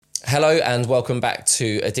Hello and welcome back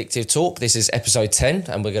to Addictive Talk. This is episode 10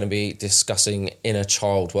 and we're going to be discussing inner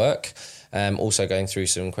child work. Also going through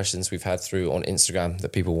some questions we've had through on Instagram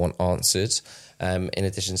that people want answered. In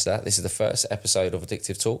addition to that, this is the first episode of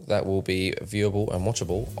Addictive Talk that will be viewable and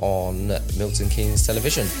watchable on Milton Keynes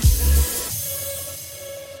television.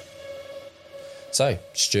 So,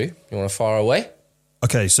 Stu, you want to fire away?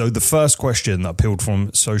 Okay, so the first question that appealed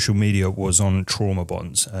from social media was on trauma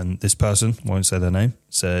bonds. And this person, won't say their name,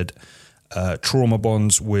 said, trauma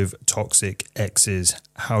bonds with toxic exes.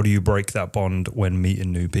 How do you break that bond when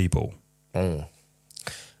meeting new people?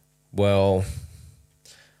 Well,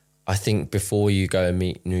 I think before you go and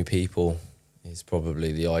meet new people is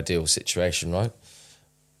probably the ideal situation, right?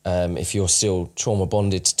 If you're still trauma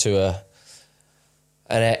bonded to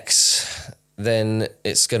an ex, then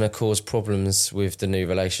it's going to cause problems with the new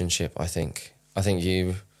relationship, I think.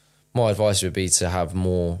 My advice would be to have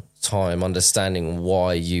more time understanding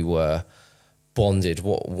why you were bonded,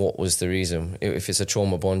 what was the reason. If it's a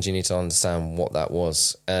trauma bond, you need to understand what that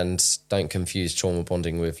was, and don't confuse trauma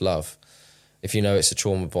bonding with love. If you know it's a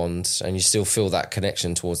trauma bond and you still feel that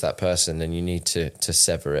connection towards that person, then you need to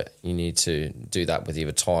sever it. You need to do that with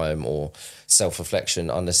either time or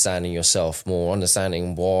self-reflection, understanding yourself more,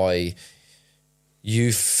 understanding why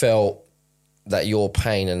you felt that your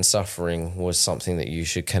pain and suffering was something that you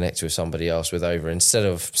should connect with somebody else with over, instead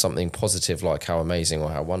of something positive like how amazing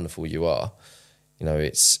or how wonderful you are. You know,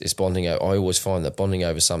 it's bonding. I always find that bonding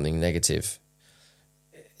over something negative,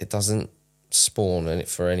 it doesn't spawn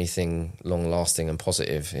for anything long lasting and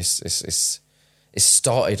positive. It's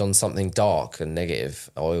started on something dark and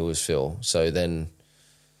negative, I always feel. So then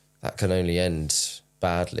that can only end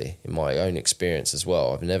badly in my own experience as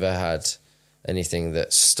well. I've never had anything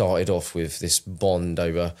that started off with this bond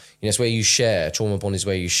over, it's where you share. Trauma bond is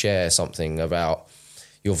where you share something about,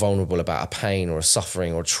 you're vulnerable about a pain or a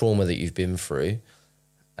suffering or a trauma that you've been through,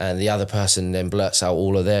 and the other person then blurts out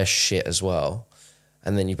all of their shit as well,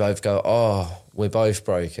 and then you both go, oh, we're both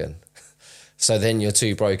broken. So then you're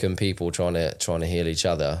two broken people trying to heal each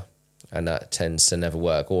other, and that tends to never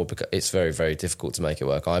work, or it's very, very difficult to make it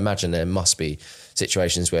work. I imagine there must be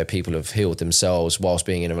situations where people have healed themselves whilst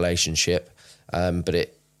being in a relationship,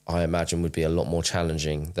 but I imagine would be a lot more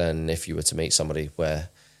challenging than if you were to meet somebody where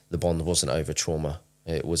the bond wasn't over trauma.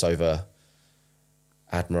 It was over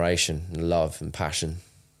admiration and love and passion.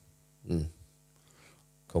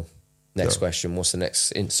 Cool. Next question. What's the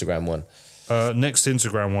next Instagram one? Next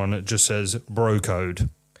Instagram one, it just says bro code.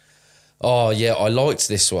 Oh, yeah, I liked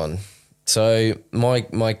this one. So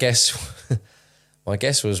my guess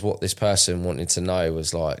was what this person wanted to know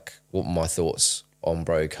was like, what were my thoughts on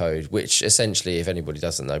bro code, which essentially, if anybody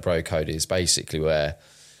doesn't know, bro code is basically where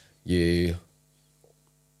you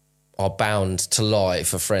are bound to lie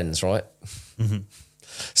for friends, right? Mm-hmm.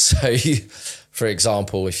 So, for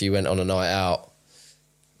example, if you went on a night out,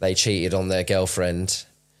 they cheated on their girlfriend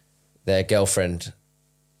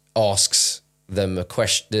asks them a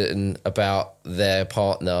question about their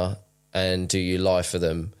partner, and do you lie for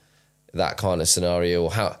them? That kind of scenario.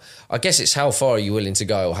 Or I guess it's how far are you willing to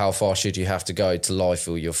go, or how far should you have to go to lie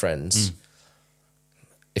for your friends?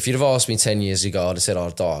 If you'd have asked me 10 years ago, I'd have said I'll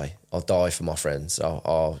die for my friends.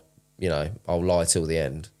 I'll lie till the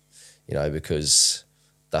end, because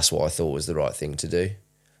that's what I thought was the right thing to do.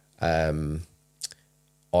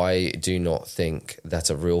 I do not think that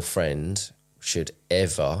a real friend should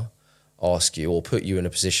ever ask you or put you in a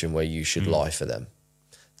position where you should lie for them.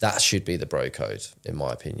 That should be the bro code, in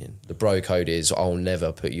my opinion. The bro code is, I'll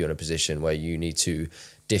never put you in a position where you need to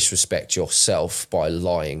disrespect yourself by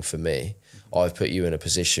lying for me. I've put you in a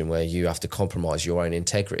position where you have to compromise your own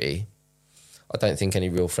integrity. I don't think any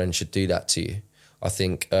real friend should do that to you. I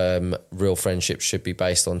think real friendships should be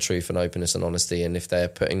based on truth and openness and honesty. And if they're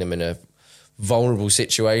putting them in a vulnerable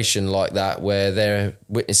situation like that, where they're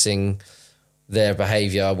witnessing their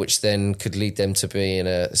behaviour, which then could lead them to be in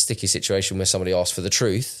a sticky situation where somebody asks for the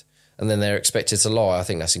truth and then they're expected to lie, I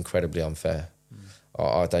think that's incredibly unfair.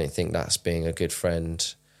 I don't think that's being a good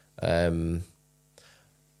friend. Dealing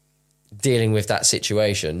with that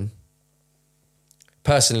situation,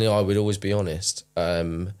 personally, I would always be honest.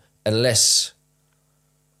 Unless,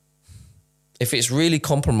 if it's really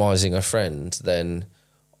compromising a friend, then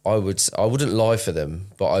I wouldn't lie for them,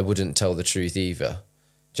 but I wouldn't tell the truth either.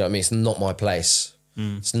 Do you know what I mean? It's not my place.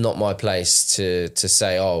 It's not my place to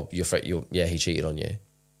say, oh, he cheated on you.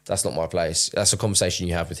 That's not my place. That's a conversation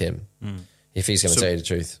you have with him. If he's going to tell you the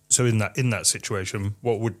truth. So in that situation,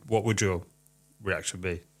 what would your reaction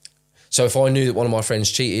be? So if I knew that one of my friends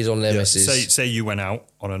cheated on their missus... Say you went out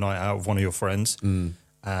on a night out with one of your friends and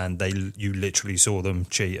you literally saw them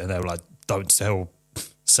cheat and they were like, don't tell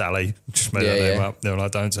Sally, just made Yeah, her name yeah. up. They were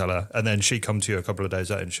like, don't tell her. And then she come to you a couple of days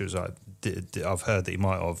later and she was like, I've heard that he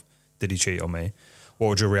might have. Did he cheat on me?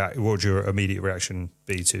 What would your immediate reaction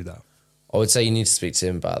be to that? I would say you need to speak to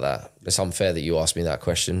him about that. It's unfair that you asked me that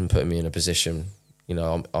question, putting me in a position, you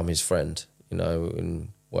know, I'm his friend, you know, and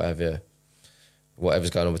whatever's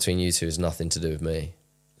going on between you two has nothing to do with me.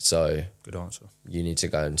 So Good answer. you need to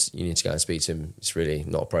go and speak to him. It's really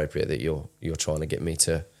not appropriate that you're trying to get me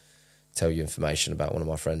to tell you information about one of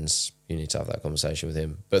my friends. You need to have that conversation with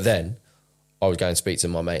him. But then I would go and speak to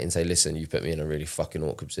my mate and say, listen, you put me in a really fucking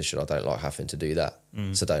awkward position. I don't like having to do that.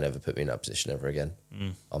 So don't ever put me in that position ever again.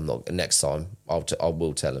 I'm not. Next time, I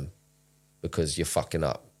will tell him, because you're fucking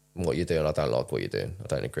up what you're doing. I don't like what you're doing. I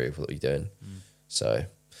don't agree with what you're doing. So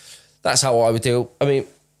that's how I would deal. I mean,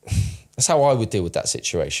 that's how I would deal with that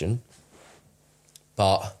situation.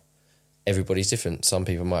 But everybody's different. Some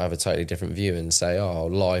people might have a totally different view and say, oh,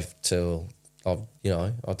 I'll lie till,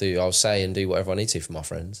 I'll say and do whatever I need to for my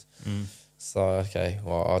friends. So, okay,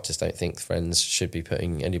 well, I just don't think friends should be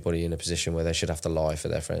putting anybody in a position where they should have to lie for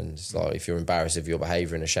their friends. Like, if you're embarrassed of your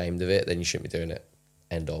behaviour and ashamed of it, then you shouldn't be doing it.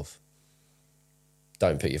 End of.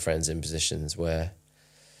 Don't put your friends in positions where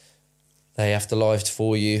they have to lie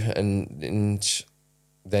for you and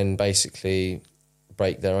then basically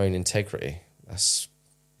break their own integrity. It's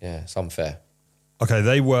unfair. Okay,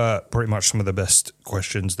 they were pretty much some of the best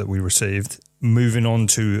questions that we received. Moving on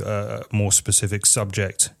to a more specific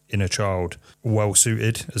subject, inner child. Well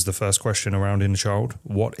suited as the first question around inner child.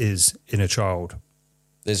 What is inner child?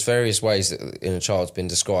 There's various ways that inner child's been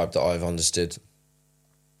described that I've understood.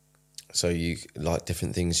 So you like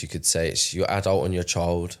different things you could say. It's your adult and your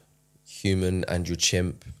child, human and your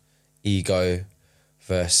chimp, ego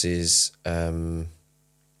versus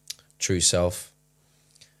true self.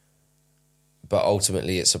 But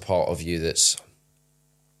ultimately it's a part of you that's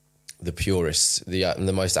the purest,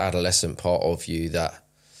 the most adolescent part of you that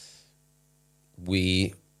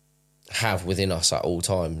we have within us at all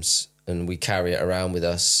times, and we carry it around with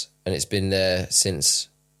us, and it's been there since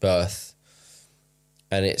birth,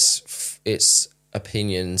 and it's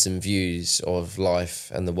opinions and views of life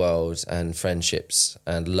and the world and friendships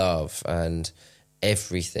and love and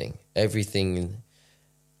everything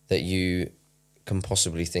that you can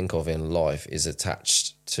possibly think of in life is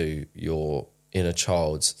attached to your inner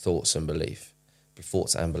child's thoughts and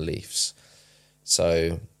beliefs.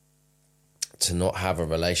 So to not have a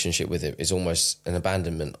relationship with it is almost an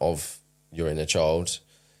abandonment of your inner child,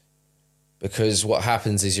 because what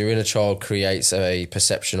happens is your inner child creates a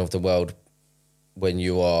perception of the world when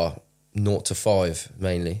you are 0 to 5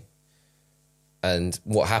 mainly. And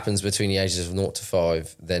what happens between the ages of 0 to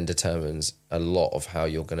 5 then determines a lot of how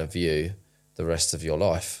you're going to view the rest of your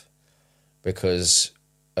life. Because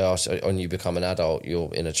when you become an adult,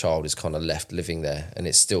 your inner child is kind of left living there, and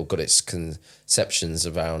it's still got its conceptions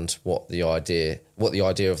around what the idea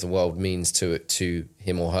of the world means to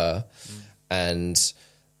him or her, and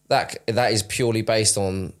that is purely based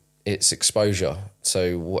on its exposure.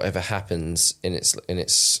 So whatever happens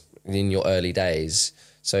in your early days.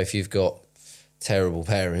 So if you've got terrible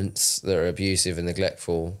parents that are abusive and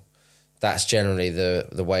neglectful, that's generally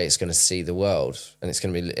the way it's going to see the world, and it's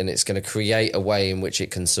going to create a way in which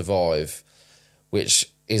it can survive,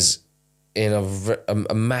 which is in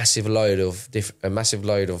a massive load of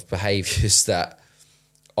behaviours that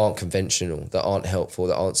aren't conventional, that aren't helpful,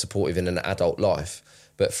 that aren't supportive in an adult life.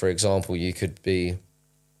 But for example, you could be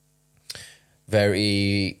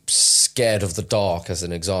very scared of the dark, as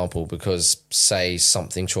an example, because say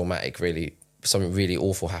something really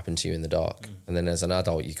awful happened to you in the dark, and then as an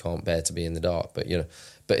adult you can't bear to be in the dark, but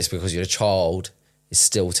it's because your child is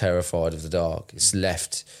still terrified of the dark. It's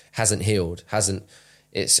hasn't healed,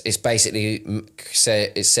 it's basically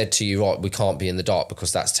said to you, right, we can't be in the dark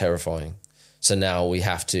because that's terrifying, so now we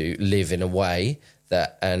have to live in a way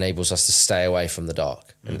that enables us to stay away from the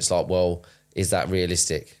dark. And it's like, well, is that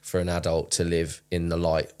realistic for an adult to live in the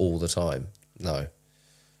light all the time? No.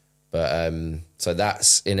 But so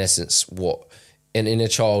that's in essence what an inner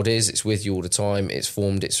child is. It's with you all the time. It's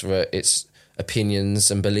formed its opinions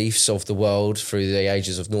and beliefs of the world through the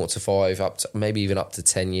ages of 0 to 5, up to maybe even up to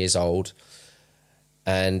 10 years old.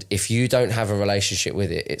 And if you don't have a relationship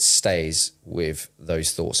with it, it stays with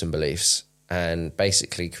those thoughts and beliefs, and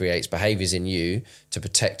basically creates behaviours in you to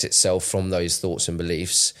protect itself from those thoughts and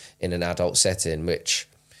beliefs in an adult setting, which,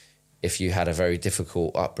 if you had a very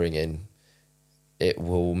difficult upbringing, it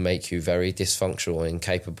will make you very dysfunctional and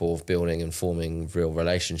incapable of building and forming real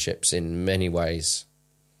relationships in many ways.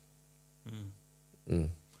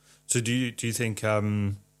 So do you think,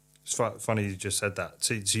 it's funny you just said that,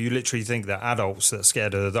 so you literally think that adults that are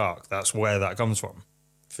scared of the dark, that's where that comes from?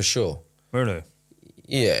 for sure. Really?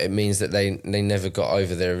 Yeah, it means that they never got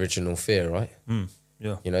over their original fear, right?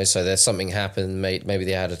 Yeah. You know, so there's something happened, maybe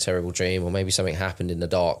they had a terrible dream, or maybe something happened in the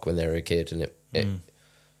dark when they were a kid, and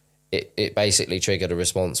it basically triggered a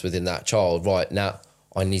response within that child. Right, now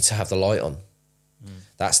I need to have the light on.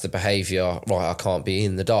 That's the behaviour. Right, I can't be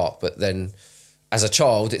in the dark. But then as a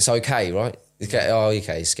child, it's okay, right?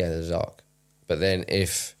 Okay, he's scared of the dark. But then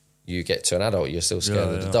if you get to an adult, you're still scared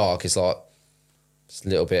of the dark. It's like, it's a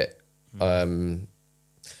little bit...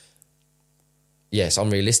 Yes,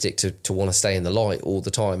 unrealistic to want to stay in the light all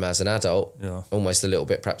the time as an adult. Yeah. Almost a little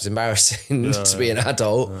bit perhaps embarrassing to be an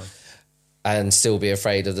adult and still be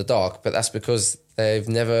afraid of the dark. But that's because they've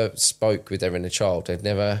never spoke with their inner child. They've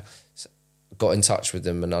never got in touch with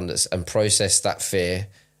them and processed that fear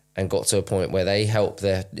and got to a point where they help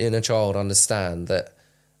their inner child understand that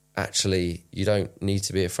actually you don't need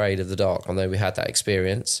to be afraid of the dark. I know we had that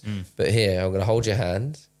experience, but here I'm going to hold your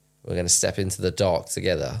hand. We're going to step into the dark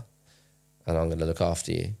together. And I'm going to look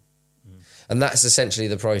after you. And that's essentially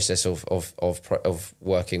the process of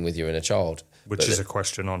working with your inner child. Which is a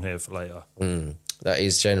question on here for later. That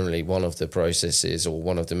is generally one of the processes, or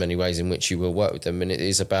one of the many ways in which you will work with them. And it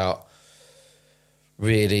is about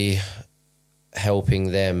really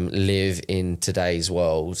helping them live in today's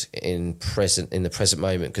world, in the present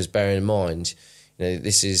moment. Because bear in mind, you know,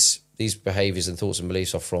 these behaviours and thoughts and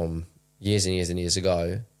beliefs are from years and years and years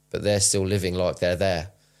ago, but they're still living like they're there.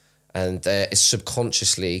 And they're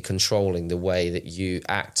subconsciously controlling the way that you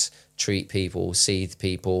act, treat people, see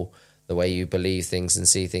people, the way you believe things and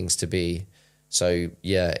see things to be. So,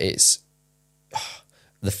 yeah, it's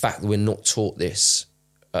the fact that we're not taught this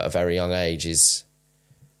at a very young age is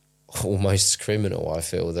almost criminal. I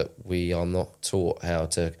feel that we are not taught how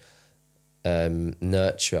to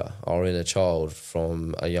nurture our inner child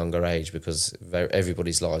from a younger age, because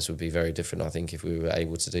everybody's lives would be very different, I think, if we were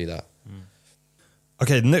able to do that.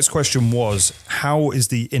 Okay, the next question was, how is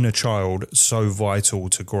the inner child so vital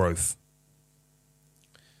to growth?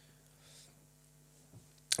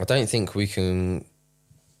 I don't think we can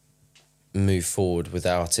move forward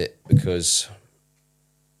without it, because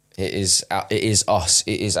it is us.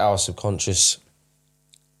 It is our subconscious.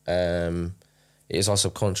 It is our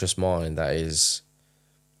subconscious mind that is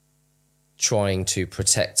trying to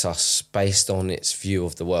protect us based on its view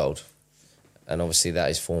of the world. And obviously that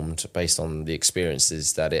is formed based on the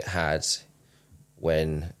experiences that it had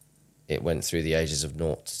when it went through the ages of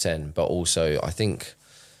 0 to 10. But also I think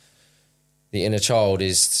the inner child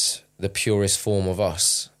is the purest form of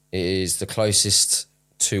us. It is the closest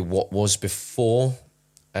to what was before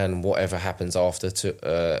and whatever happens after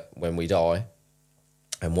when we die,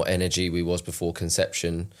 and what energy we was before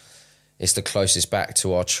conception. It's the closest back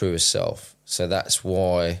to our truest self. So that's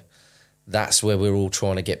why... that's where we're all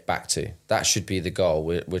trying to get back to. That should be the goal.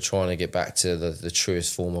 We're trying to get back to the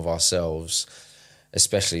truest form of ourselves,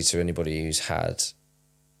 especially to anybody who's had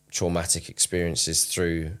traumatic experiences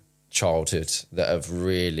through childhood that have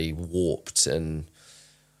really warped and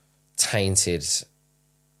tainted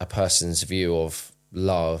a person's view of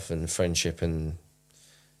love and friendship and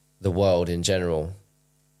the world in general.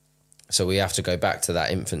 So we have to go back to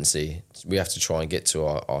that infancy. We have to try and get to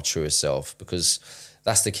our truest self, because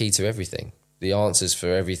that's the key to everything. The answers for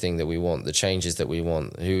everything that we want, the changes that we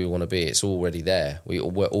want, who we want to be, it's already there. We're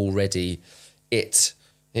already it.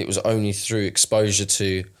 It was only through exposure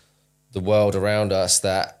to the world around us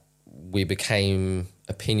that we became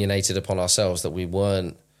opinionated upon ourselves, that we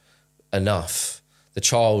weren't enough. The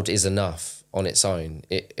child is enough on its own.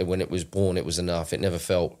 When it was born, it was enough. It never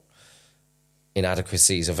felt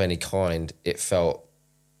inadequacies of any kind. It felt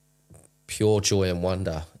pure joy and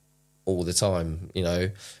wonder all the time, you know,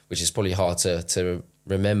 which is probably hard to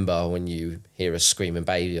remember when you hear a screaming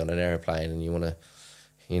baby on an aeroplane and you want to,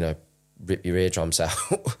 you know, rip your eardrums out.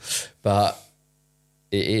 But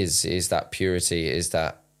it is that purity, it is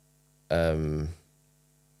that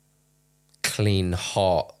clean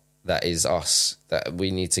heart that is us, that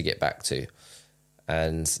we need to get back to.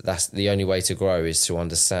 And that's the only way to grow, is to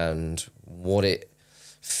understand what it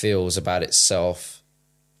feels about itself,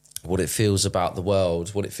 what it feels about the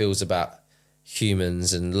world, what it feels about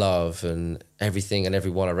humans and love and everything and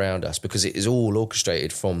everyone around us, because it is all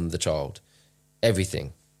orchestrated from the child.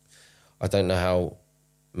 Everything. I don't know how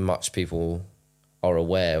much people are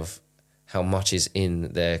aware of how much is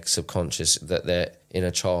in their subconscious, that their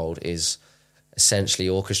inner child is essentially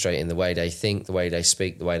orchestrating the way they think, the way they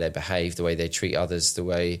speak, the way they behave, the way they treat others, the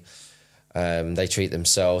way they treat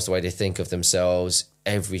themselves, the way they think of themselves.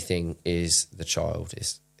 Everything is the child.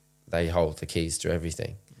 They hold the keys to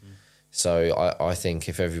everything. Mm-hmm. So I think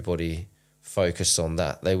if everybody focused on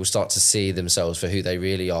that. They will start to see themselves for who they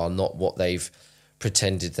really are, not what they've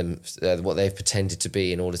pretended to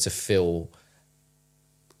be in order to feel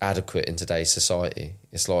adequate in today's society.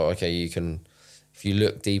 It's like, okay, you can, if you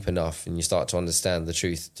look deep enough and you start to understand the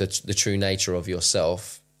truth, the true nature of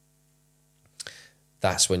yourself,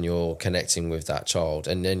 that's when you're connecting with that child.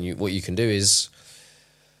 And then what you can do is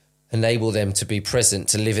enable them to be present,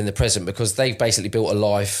 to live in the present, because they've basically built a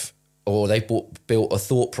life, or they've built a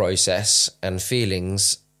thought process and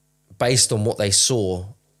feelings based on what they saw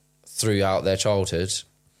throughout their childhood.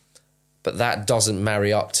 But that doesn't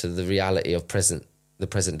marry up to the reality of the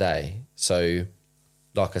present day. So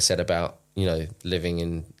like I said about, living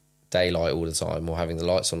in daylight all the time or having the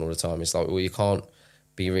lights on all the time, it's like, well, you can't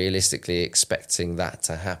be realistically expecting that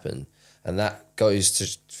to happen. And that goes to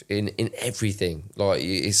in everything. Like,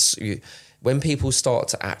 when people start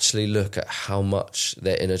to actually look at how much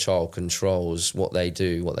their inner child controls what they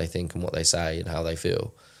do, what they think and what they say and how they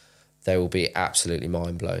feel, they will be absolutely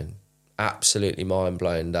mind blown. Absolutely mind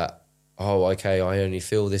blown that, oh, okay, I only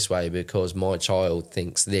feel this way because my child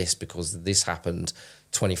thinks this because this happened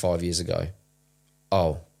 25 years ago.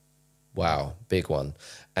 Oh, wow, big one.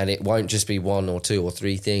 And it won't just be one or two or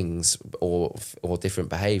three things or different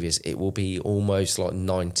behaviours. It will be almost like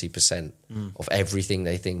 90% of everything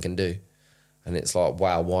they think and do. And it's like,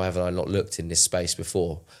 wow, why haven't I not looked in this space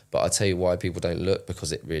before? But I tell you why people don't look,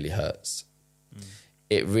 because it really hurts.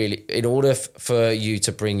 It really, in order for you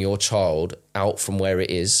to bring your child out from where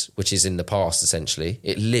it is, which is in the past, essentially,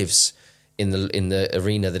 it lives in the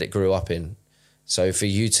arena that it grew up in. So for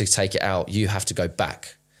you to take it out, you have to go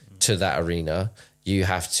back to that arena. You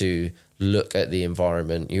have to look at the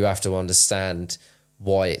environment. You have to understand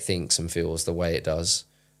why it thinks and feels the way it does,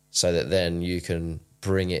 so that then you can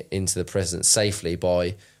bring it into the present safely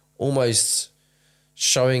by almost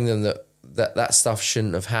showing them that stuff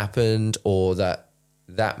shouldn't have happened, or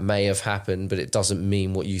that may have happened, but it doesn't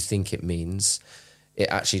mean what you think it means. It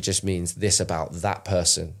actually just means this about that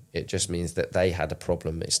person. It just means that they had a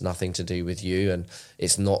problem. It's nothing to do with you, and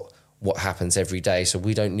it's not what happens every day. So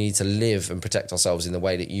we don't need to live and protect ourselves in the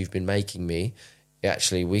way that you've been making me.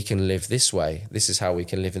 Actually, we can live this way. This is how we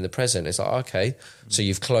can live in the present. It's like, okay, so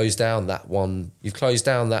you've closed down that one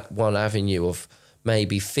avenue of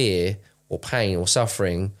maybe fear or pain or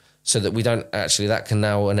suffering, so that we don't actually, that can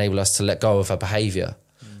now enable us to let go of a behavior.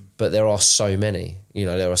 But there are so many,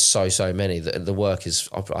 there are so many that the work is,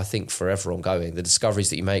 I think, forever ongoing. The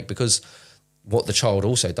discoveries that you make, because what the child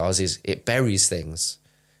also does is it buries things.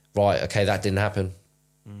 Right, okay, that didn't happen.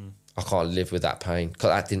 I can't live with that pain because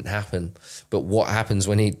that didn't happen. But what happens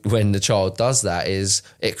when the child does that is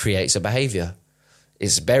it creates a behavior.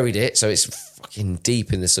 It's buried it, so it's fucking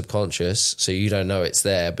deep in the subconscious, so you don't know it's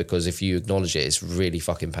there, because if you acknowledge it, it's really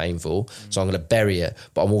fucking painful. So I'm going to bury it,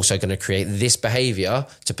 but I'm also going to create this behavior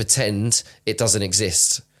to pretend it doesn't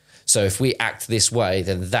exist. So if we act this way,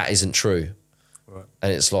 then that isn't true. Right.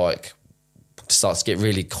 And it's like, it starts to get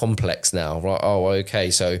really complex now, right? Oh, okay,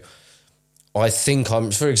 so I think I'm,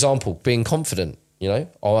 for example, being confident,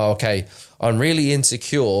 oh, okay, I'm really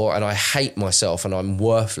insecure and I hate myself and I'm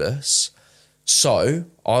worthless. So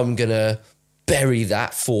I'm going to bury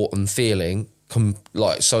that thought and feeling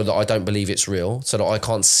so that I don't believe it's real, so that I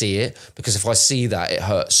can't see it, because if I see that, it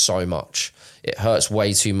hurts so much. It hurts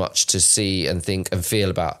way too much to see and think and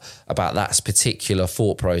feel about that particular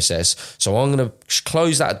thought process. So I'm going to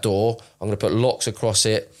close that door. I'm going to put locks across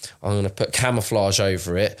it. I'm going to put camouflage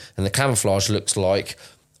over it. And the camouflage looks like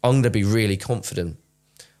I'm going to be really confident.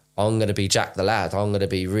 I'm going to be Jack the Lad. I'm going to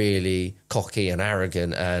be really cocky and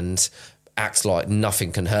arrogant and act like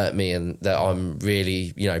nothing can hurt me, and that I'm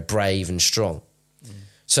really, brave and strong.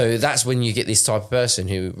 So that's when you get this type of person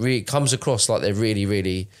who really comes across like they're really,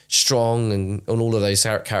 really strong and all of those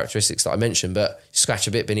characteristics that I mentioned, but scratch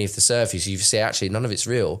a bit beneath the surface, you see actually none of it's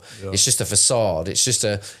real. Yeah. It's just a facade. It's just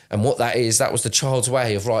and what that is, that was the child's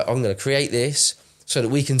way of, right, I'm going to create this so that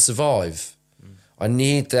we can survive. I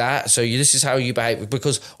need that. So this is how you behave,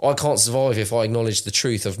 because I can't survive if I acknowledge the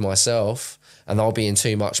truth of myself, and I'll be in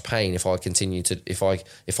too much pain if I continue to,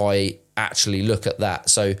 if I actually look at that.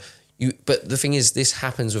 So but the thing is, this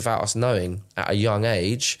happens without us knowing at a young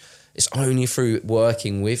age. It's only through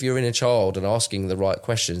working with your inner child and asking the right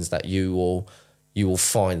questions that you will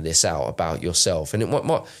find this out about yourself. And it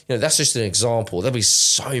might that's just an example. There'll be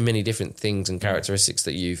so many different things and characteristics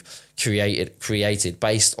that you've created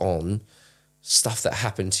based on stuff that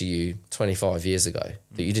happened to you 25 years ago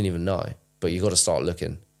that you didn't even know, but you got to start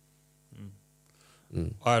looking.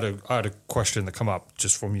 I had a question that come up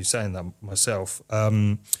just from you saying that myself.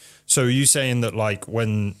 So are you saying that, like,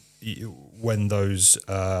 when when those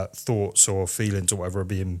thoughts or feelings or whatever are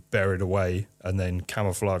being buried away and then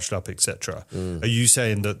camouflaged up, etc. Are you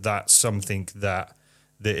saying that that's something that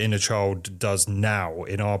the inner child does now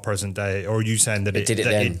in our present day, or are you saying that it did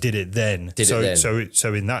it then?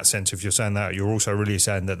 So in that sense, if you're saying that, you're also really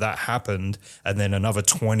saying that happened, and then another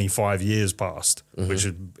 25 years passed, which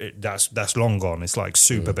is that's long gone. It's like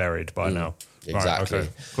super buried by now. Exactly. Right,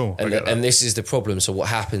 okay. Cool. And this is the problem. So what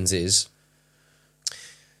happens is,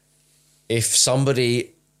 if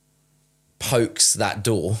somebody pokes that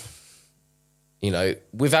door,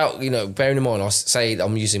 without, bearing in mind, I say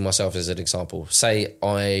I'm using myself as an example. Say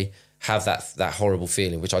I have that horrible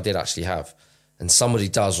feeling, which I did actually have, and somebody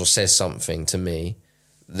does or says something to me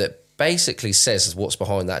that basically says what's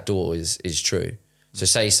behind that door is true. So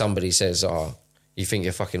say somebody says, "Oh, you think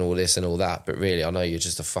you're fucking all this and all that, but really I know you're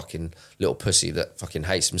just a fucking little pussy that fucking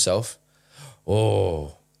hates himself."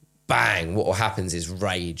 Oh, bang! What happens is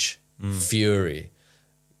rage, fury.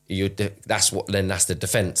 That's the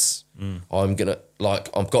defense. I've got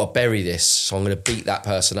to bury this, so I'm gonna beat that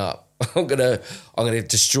person up. I'm gonna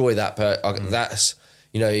destroy that person. That's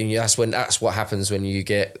what happens when you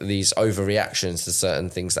get these overreactions to certain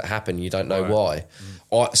things that happen. You don't know why.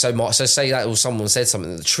 So say that, or someone said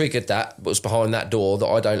something that triggered that, but was behind that door that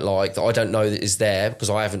I don't like, that I don't know that is there because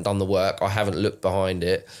I haven't done the work. I haven't looked behind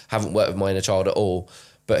it. Haven't worked with my inner child at all.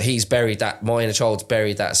 But my inner child's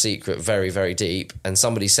buried that secret very, very deep, and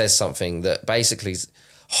somebody says something that basically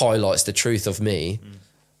highlights the truth of me.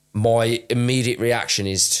 My immediate reaction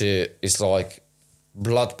is like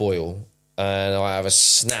blood boil, and I have a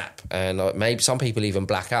snap, and maybe some people even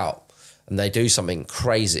black out, and they do something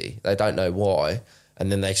crazy. They don't know why, and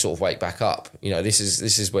then they sort of wake back up. This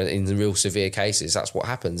is when, in the real severe cases, that's what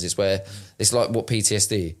happens. Is where it's like what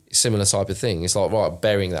PTSD, similar type of thing. It's like, right, I'm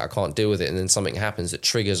burying that, I can't deal with it, and then something happens that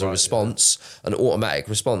triggers a response, an automatic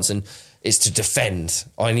response, and it's to defend.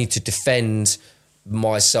 I need to defend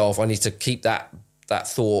myself. I need to keep that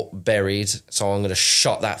thought buried, so I'm going to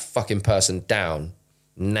shut that fucking person down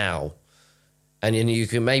now. And then you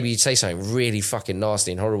can maybe say something really fucking nasty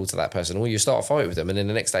and horrible to that person, or you start a fight with them, and then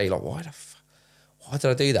the next day you're like, why did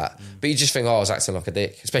I do that? But you just think, I was acting like a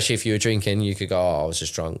dick. Especially if you were drinking, you could go, I was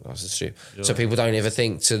just drunk. I was just stupid. Yeah. So people don't ever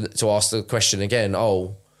think to ask the question again,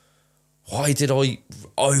 why did I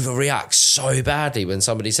overreact so badly when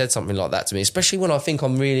somebody said something like that to me? Especially when I think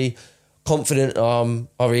I'm really confident,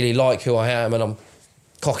 I really like who I am, and I'm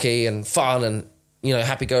cocky and fun and,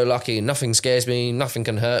 happy-go-lucky, and nothing scares me, nothing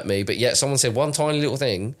can hurt me. But yet someone said one tiny little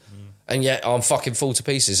thing, and yet I'm fucking fall to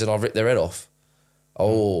pieces and I've ripped their head off.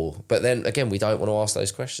 But then again, we don't want to ask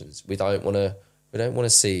those questions. We don't want to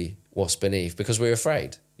see what's beneath because we're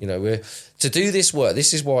afraid. To do this work.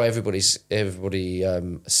 This is why everybody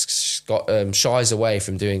shies away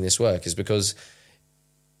from doing this work, is because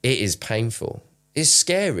it is painful. It's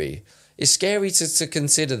scary. It's scary to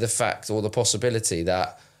consider the fact or the possibility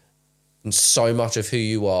that so much of who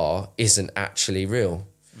you are isn't actually real.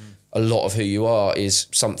 A lot of who you are is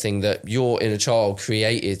something that your inner child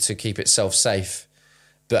created to keep itself safe.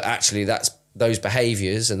 But actually those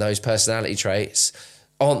behaviours and those personality traits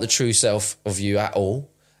aren't the true self of you at all.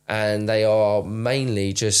 And they are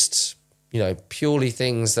mainly just, purely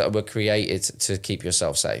things that were created to keep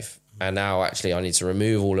yourself safe. And now actually I need to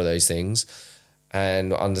remove all of those things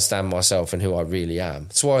and understand myself and who I really am.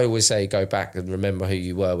 That's why I always say go back and remember who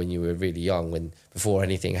you were when you were really young, before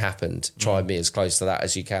anything happened. Try and be as close to that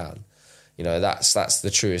as you can. That's the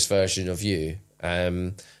truest version of you.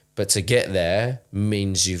 But to get there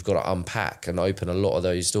means you've got to unpack and open a lot of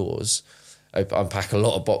those doors, unpack a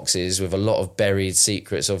lot of boxes with a lot of buried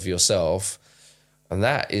secrets of yourself. And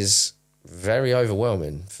that is very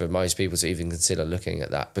overwhelming for most people to even consider looking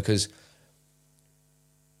at that, because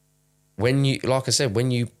when you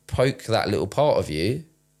poke that little part of you,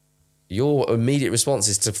 your immediate response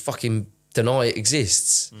is to fucking deny it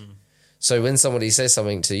exists. So when somebody says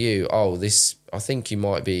something to you, I think you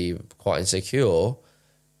might be quite insecure,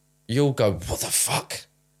 you'll go, what the fuck?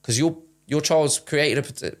 Because your child's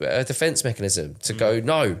created a defense mechanism to go,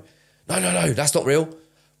 no, that's not real.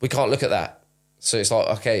 We can't look at that. So it's like,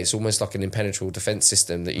 okay, it's almost like an impenetrable defense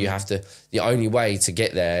system that you have to, the only way to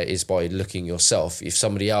get there is by looking yourself. If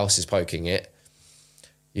somebody else is poking it,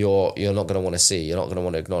 you're not going to want to see, you're not going to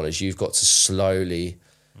want to acknowledge. You've got to slowly,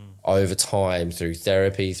 over time, through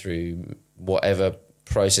therapy, through whatever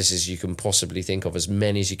processes you can possibly think of, as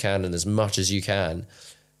many as you can and as much as you can,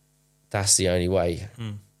 that's the only way.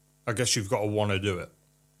 I guess you've got to want to do it.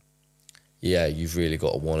 Yeah, you've really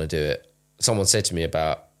got to want to do it. Someone said to me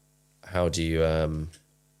about how do you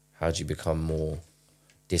become more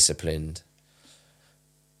disciplined?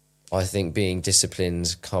 I think being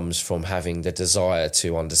disciplined comes from having the desire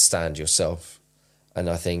to understand yourself. And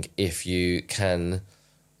I think if you can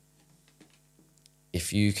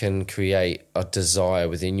create a desire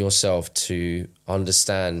within yourself to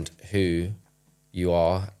understand who you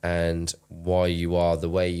are and why you are the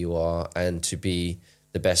way you are, and to be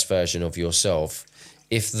the best version of yourself,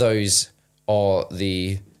 if those are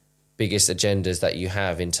the biggest agendas that you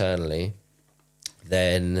have internally,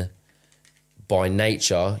 then by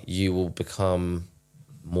nature you will become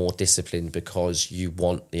more disciplined, because you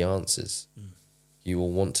want the answers. You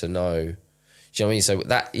will want to know. Do you know what I mean? So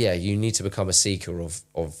that, yeah, you need to become a seeker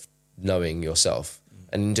of knowing yourself.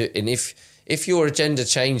 And if your agenda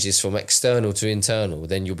changes from external to internal,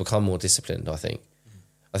 then you'll become more disciplined, I think.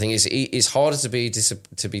 I think it's harder to be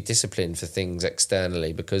disciplined for things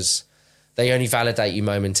externally, because they only validate you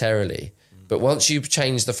momentarily. But once you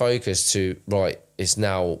change the focus to, right, it's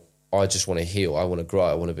now, I just want to heal, I want to grow,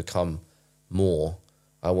 I want to become more,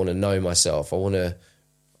 I want to know myself, I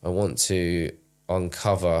want to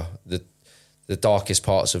uncover the darkest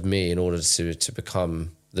parts of me in order to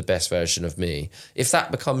become the best version of me. If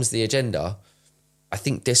that becomes the agenda, I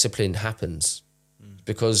think discipline happens,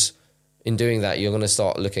 because in doing that, you're going to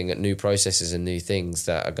start looking at new processes and new things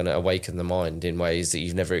that are going to awaken the mind in ways that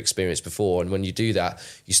you've never experienced before. And when you do that,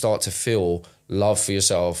 you start to feel love for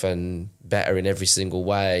yourself and better in every single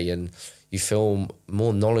way. And you feel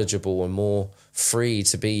more knowledgeable and more free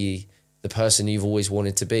to be the person you've always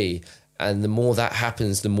wanted to be. And the more that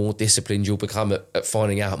happens, the more disciplined you'll become at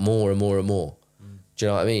finding out more and more and more. Do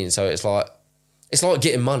you know what I mean? So it's like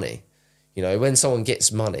getting money. You know, when someone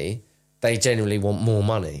gets money, they generally want more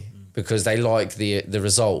money, because they like the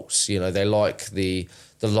results. You know, they like the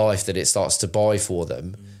life that it starts to buy for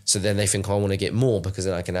them. So then they think, I want to get more, because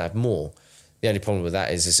then I can have more. The only problem with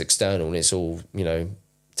that is it's external and it's all, you know,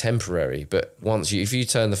 temporary. But if you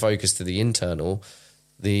turn the focus to the internal,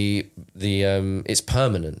 it's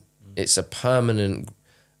permanent. It's a permanent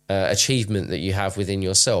achievement that you have within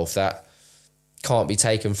yourself that can't be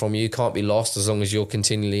taken from you, can't be lost, as long as you're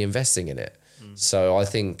continually investing in it. So I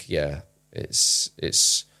think, yeah, it's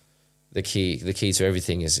the key to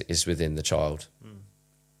everything is within the child.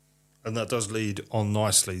 And that does lead on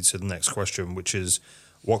nicely to the next question, which is,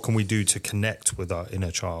 what can we do to connect with our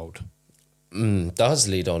inner child? Does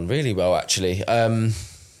lead on really well, actually.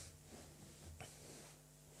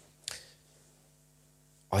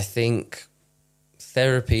 I think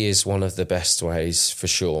therapy is one of the best ways, for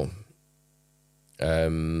sure.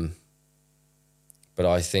 But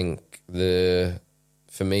I think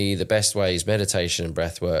for me, the best way is meditation and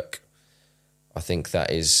breath work. I think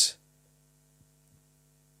that is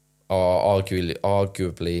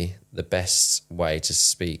arguably the best way to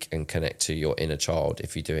speak and connect to your inner child,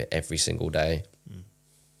 if you do it every single day.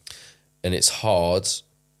 And it's hard,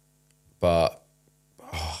 but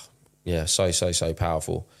so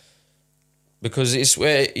powerful, because it's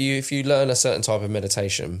where if you learn a certain type of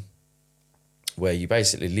meditation where you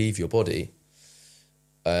basically leave your body,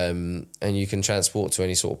 and you can transport to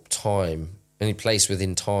any sort of time, any place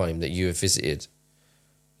within time that you have visited.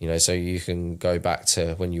 You know, so you can go back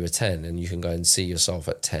to when you were 10 and you can go and see yourself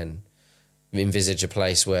at 10. Envisage a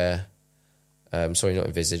place where,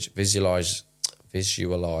 visualize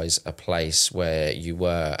a place where you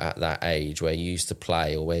were at that age, where you used to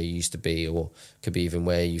play or where you used to be, or could be even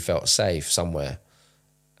where you felt safe somewhere.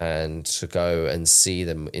 And to go and see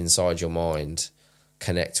them inside your mind,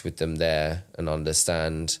 connect with them there and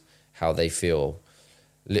understand how they feel.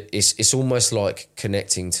 It's almost like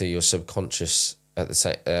connecting to your subconscious at the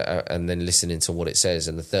same, and then listening to what it says.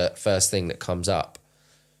 And the first thing that comes out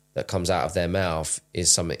of their mouth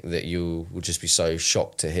is something that you will just be so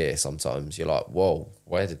shocked to hear. Sometimes you're like, whoa,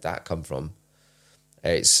 where did that come from?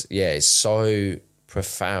 It's so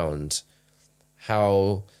profound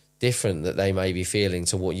how different that they may be feeling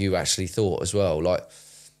to what you actually thought as well. Like,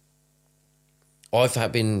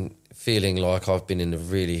 I've been feeling like I've been in a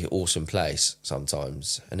really awesome place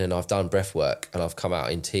sometimes, and then I've done breath work and I've come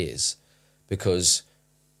out in tears, because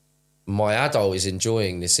my adult is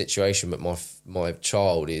enjoying this situation, but my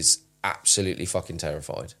child is absolutely fucking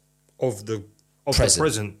terrified of the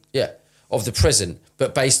present. Yeah, of the present,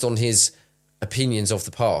 but based on his opinions of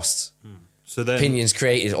the past. So then, opinions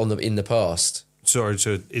created in the past. Sorry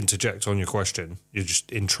to interject on your question. You're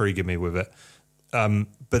just intriguing me with it.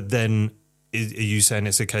 But then, are you saying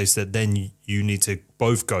it's a case that then you need to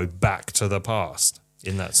both go back to the past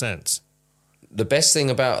in that sense? The best thing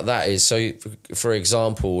about that is, so for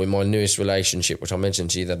example, in my newest relationship, which I mentioned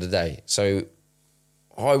to you the other day, so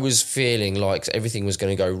I was feeling like everything was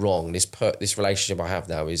going to go wrong. This relationship I have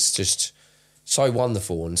now is just so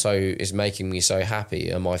wonderful and so is making me so happy.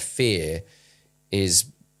 And my fear is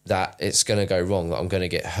that it's going to go wrong, that I'm going to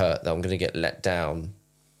get hurt, that I'm going to get let down.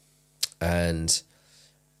 And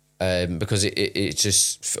because it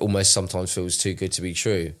just almost sometimes feels too good to be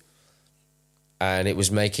true. And it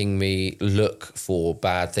was making me look for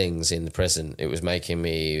bad things in the present. It was making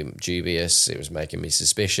me dubious. It was making me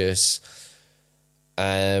suspicious.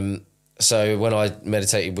 So when I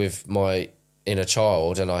meditated with my inner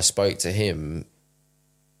child and I spoke to him,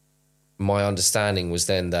 my understanding was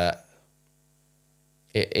then that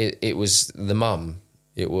it was the mum.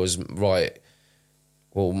 It was, right,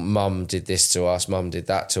 well, mum did this to us, mum did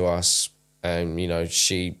that to us, and, you know,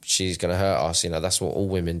 she's going to hurt us. You know, that's what all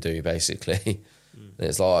women do, basically. And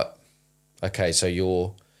it's like, okay, so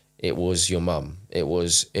it was your mum. It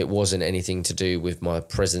wasn't anything to do with my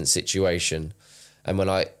present situation. And when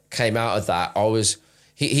I came out of that,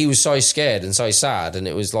 he was so scared and so sad, and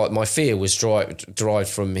it was like my fear was derived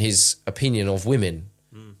from his opinion of women,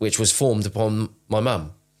 which was formed upon my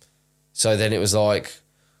mum. So then it was like,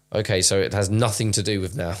 okay, so it has nothing to do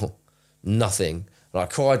with now, nothing. And I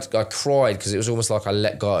cried because it was almost like I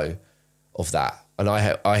let go of that, and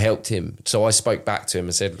I helped him. So I spoke back to him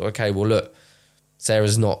and said, okay, well, look,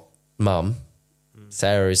 Sarah's not mum.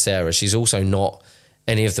 Sarah is Sarah. She's also not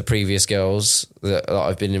any of the previous girls that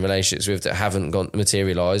I've been in relationships with that haven't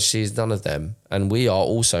materialised. She's none of them. And we are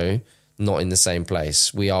also not in the same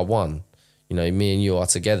place. We are one. You know, me and you are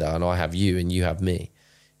together, and I have you and you have me.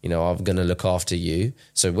 You know, I'm going to look after you.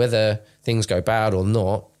 So whether things go bad or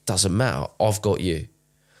not, doesn't matter. I've got you.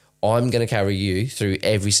 I'm going to carry you through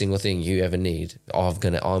every single thing you ever need. I'm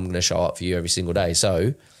going to show up for you every single day.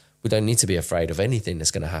 So we don't need to be afraid of anything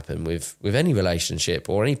that's going to happen with any relationship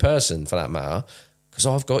or any person for that matter, because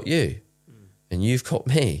I've got you and you've got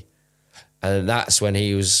me. And that's when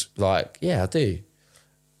he was like, yeah, I do.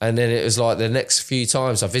 And then it was like the next few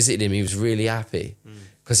times I visited him, he was really happy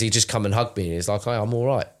because he just come and hugged me. And he's like, hey, I'm all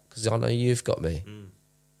right because I know you've got me.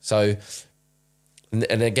 So,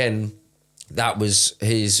 and again, that was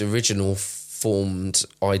his original formed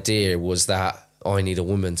idea, was that I need a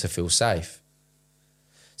woman to feel safe.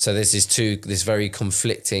 So there's this very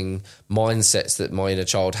conflicting mindsets that my inner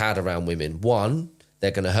child had around women. One, they're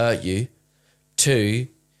going to hurt you. Two,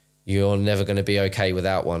 you're never going to be okay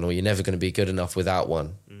without one, or you're never going to be good enough without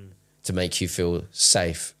one to make you feel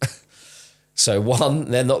safe. So one,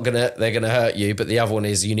 they're going to hurt you, but the other one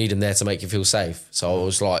is you need them there to make you feel safe. So I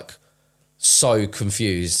was like so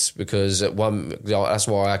confused, because that's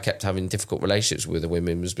why I kept having difficult relationships with the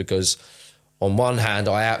women, was because on one hand,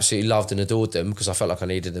 I absolutely loved and adored them because I felt like I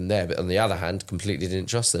needed them there. But on the other hand, completely didn't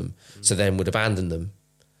trust them. So then would abandon them,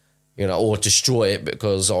 you know, or destroy it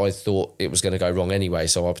because I thought it was going to go wrong anyway.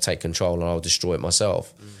 So I'll take control and I'll destroy it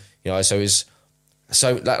myself. You know, so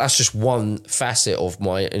that's just one facet of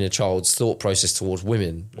my inner child's thought process towards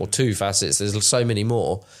women, or two facets. There's so many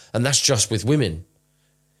more. And that's just with women.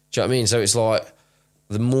 Do you know what I mean? So it's like,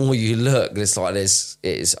 the more you look, it's like it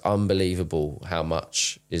is unbelievable how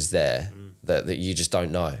much is there that you just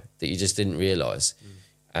don't know, that you just didn't realise.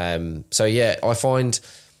 So yeah, I find,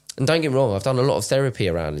 and don't get me wrong, I've done a lot of therapy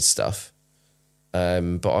around this stuff,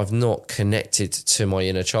 but I've not connected to my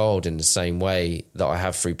inner child in the same way that I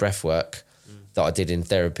have through breathwork that I did in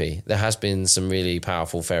therapy. There has been some really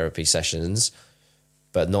powerful therapy sessions,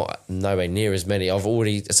 but nowhere near as many.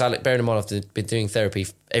 Bearing in mind, I've been doing therapy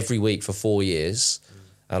every week for 4 years,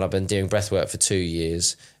 and I've been doing breathwork for 2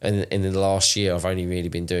 years. And in the last year, I've only really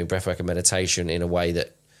been doing breathwork and meditation in a way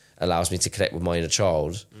that allows me to connect with my inner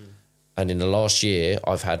child. And in the last year,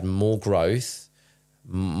 I've had more growth,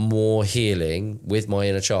 more healing with my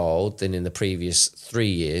inner child than in the previous 3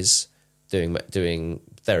 years doing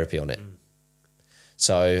therapy on it.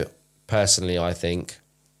 So personally, I think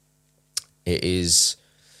it is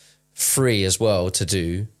free as well to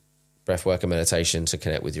do breathwork and meditation to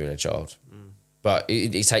connect with your inner child. But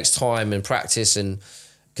it takes time and practice and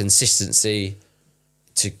consistency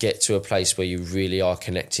to get to a place where you really are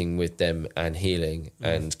connecting with them and healing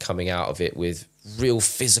and coming out of it with real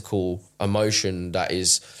physical emotion that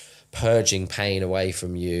is purging pain away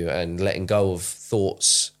from you and letting go of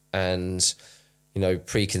thoughts and, you know,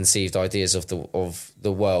 preconceived ideas of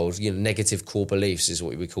the world. You know, negative core beliefs is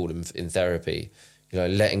what we call them in therapy. You know,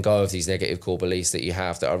 letting go of these negative core beliefs that you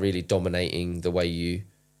have that are really dominating the way you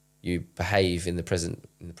behave in the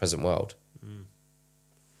present world.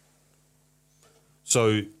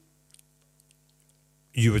 So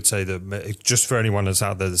you would say that, just for anyone that's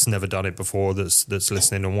out there that's never done it before, that's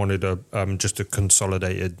listening and wanted just a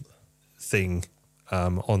consolidated thing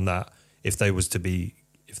on that, if they was to be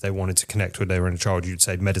if they wanted to connect with their inner child, you'd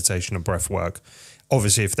say meditation and breath work.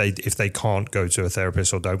 Obviously, if they can't go to a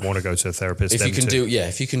therapist or don't want to go to a therapist, if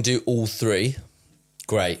you can do all three,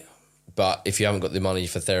 great. But if you haven't got the money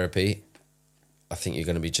for therapy, I think you're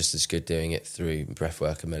going to be just as good doing it through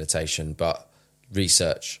breathwork and meditation. But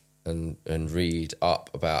research and read up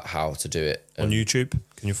about how to do it. On YouTube?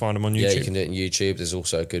 Can you find them on YouTube? Yeah, you can do it on YouTube. There's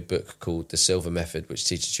also a good book called The Silver Method, which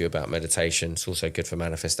teaches you about meditation. It's also good for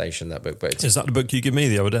manifestation, that book. But is that the book you gave me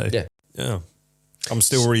the other day? Yeah. Yeah. I'm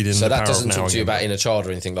still reading. So The that Power doesn't of Now talk to you again. about inner child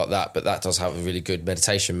or anything like that, but that does have a really good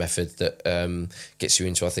meditation method that gets you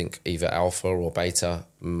into, I think, either alpha or beta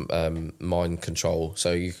mind control.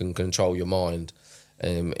 So you can control your mind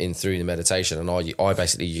in through the meditation. And I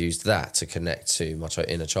basically used that to connect to my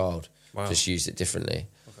inner child. Wow. Just used it differently.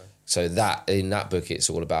 Okay. So that in that book,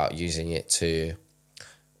 it's all about using it to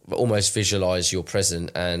almost visualize your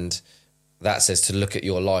present, and that says to look at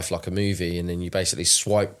your life like a movie, and then you basically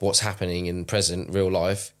swipe what's happening in present, real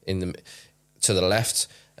life, to the left,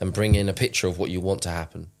 and bring in a picture of what you want to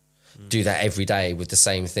happen. Do that every day with the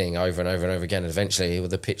same thing over and over and over again. And eventually, with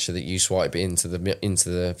the picture that you swipe into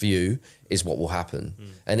the view is what will happen.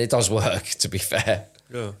 And it does work, to be fair.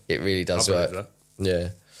 Yeah. It really does I believe work. that.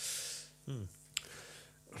 Yeah.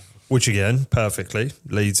 Which again, perfectly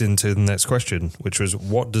leads into the next question, which was,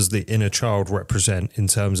 what does the inner child represent in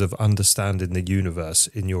terms of understanding the universe,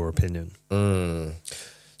 in your opinion?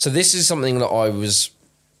 So this is something that I was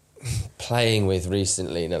playing with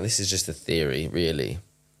recently. Now, this is just a theory, really.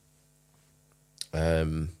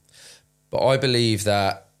 But I believe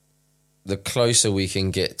that the closer we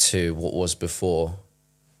can get to what was before,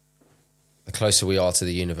 the closer we are to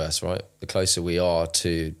the universe, right? The closer we are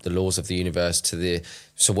to the laws of the universe,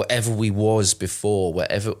 so whatever we was before,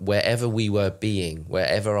 wherever we were being,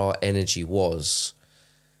 wherever our energy was,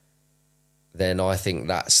 then I think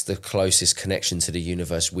that's the closest connection to the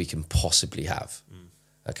universe we can possibly have.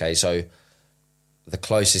 Okay, so the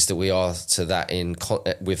closest that we are to that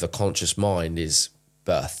with a conscious mind is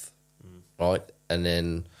birth, right? And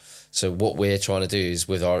then, so what we're trying to do is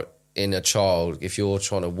with our inner child, if you're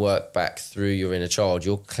trying to work back through your inner child,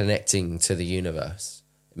 you're connecting to the universe,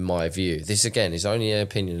 in my view. This, again, is only an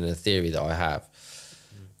opinion and a theory that I have.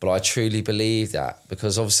 But I truly believe that,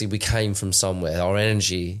 because obviously we came from somewhere. Our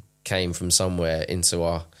energy came from somewhere into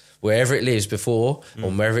our... wherever it lives before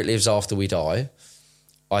or wherever it lives after we die,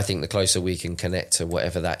 I think the closer we can connect to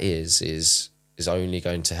whatever that is only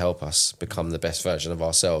going to help us become the best version of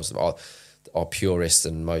ourselves, our purest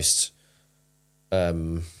and most...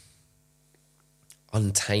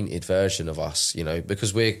 untainted version of us,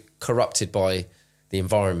 because we're corrupted by the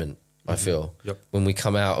environment, I feel. Yep. When we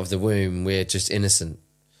come out of the womb, we're just innocent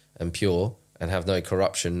and pure and have no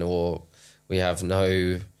corruption, or we have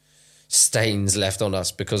no stains left on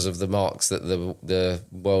us because of the marks that the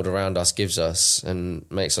world around us gives us and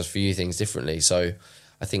makes us view things differently. So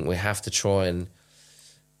I think we have to try, and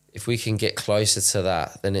if we can get closer to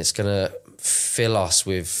that, then it's going to fill us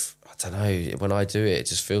with... I don't know, when I do it, it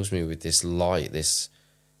just fills me with this light, this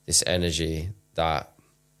energy that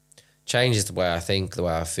changes the way I think, the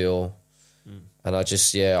way I feel. And I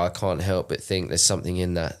just, I can't help but think there's something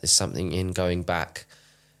in that. There's something in going back.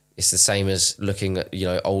 It's the same as looking at,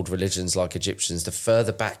 old religions like Egyptians. The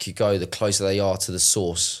further back you go, the closer they are to the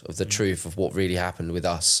source of the truth of what really happened with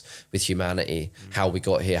us, with humanity, how we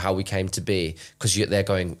got here, how we came to be.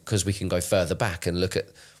 Because we can go further back and look at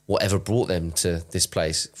whatever brought them to this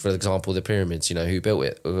place. For example, the pyramids, who built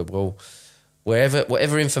it? Well,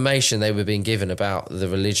 whatever information they were being given about the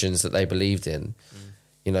religions that they believed in,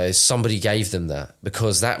 somebody gave them that,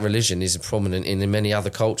 because that religion is prominent in many other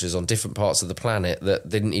cultures on different parts of the planet that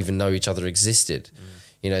didn't even know each other existed.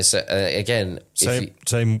 So again,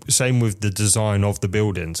 same with the design of the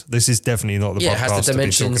buildings. This is definitely not the podcast it has the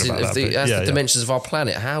dimensions to be talking about that. the dimensions of our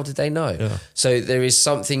planet. How did they know? Yeah. So there is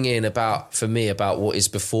something for me about what is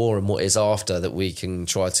before and what is after that we can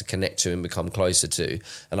try to connect to and become closer to.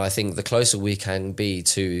 And I think the closer we can be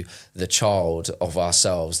to the child of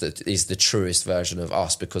ourselves, that is the truest version of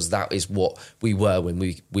us, because that is what we were when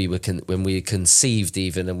we were conceived,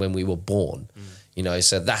 even, and when we were born.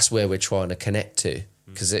 So that's where we're trying to connect to.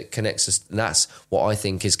 Because it connects us, and that's what I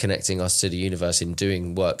think is connecting us to the universe in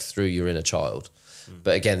doing work through your inner child.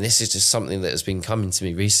 But again, this is just something that has been coming to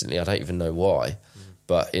me recently. I don't even know why.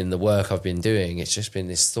 But in the work I've been doing, it's just been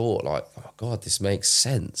this thought like, oh my God, this makes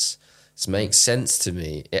sense. This makes sense to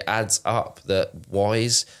me. It adds up that why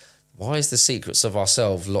is the secrets of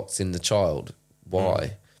ourselves locked in the child?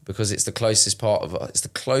 Why? Because it's the closest part of us. It's the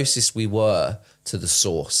closest we were to the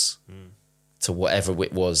source, to whatever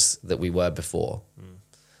it was that we were before.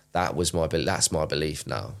 That's my belief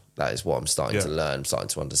now. That is what I'm starting to learn, starting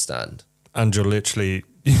to understand. And you're literally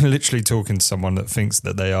talking to someone that thinks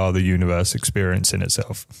that they are the universe experience in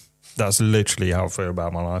itself. That's literally how I feel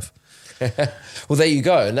about my life. Well, there you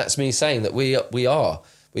go. And that's me saying that we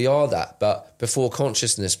are that. But before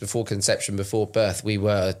consciousness, before conception, before birth, we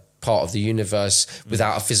were part of the universe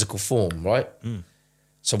without a physical form, right?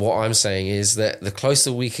 So what I'm saying is that the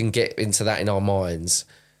closer we can get into that in our minds,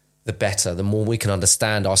 the better, the more we can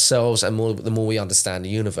understand ourselves and the more we understand the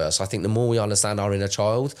universe. I think the more we understand our inner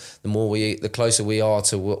child, the closer we are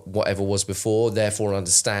to whatever was before, therefore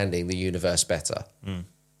understanding the universe better.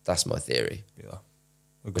 That's my theory. Yeah.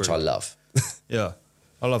 Agreed. Which I love. Yeah,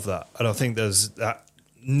 I love that. And I think that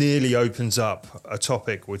nearly opens up a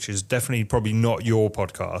topic which is definitely probably not your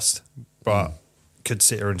podcast, but could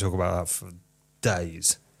sit here and talk about that for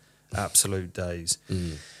days, absolute days.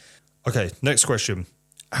 Okay, next question.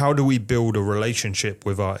 How do we build a relationship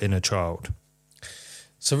with our inner child?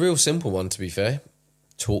 It's a real simple one, to be fair.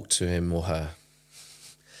 Talk to him or her.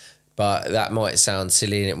 But that might sound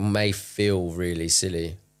silly and it may feel really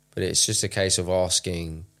silly, but it's just a case of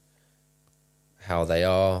asking how they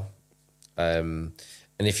are. And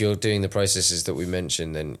if you're doing the processes that we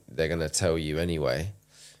mentioned, then they're going to tell you anyway.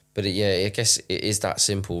 But I guess it is that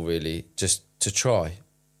simple, really, just to try.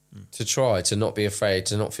 To not be afraid,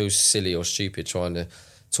 to not feel silly or stupid trying to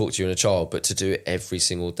talk to your inner child, but to do it every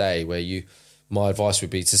single day my advice would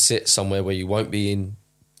be to sit somewhere where you won't be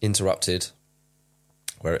interrupted,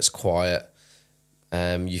 where it's quiet.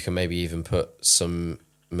 You can maybe even put some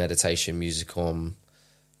meditation music on.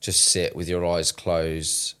 Just sit with your eyes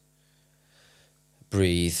closed,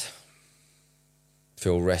 breathe,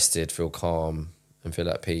 feel rested, feel calm, and feel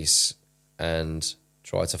at peace, and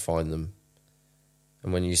try to find them.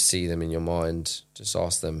 And when you see them in your mind, just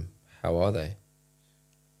ask them, how are they?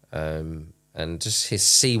 And just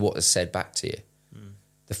see what is said back to you.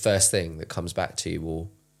 The first thing that comes back to you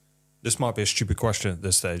will... This might be a stupid question at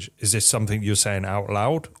this stage. Is this something you're saying out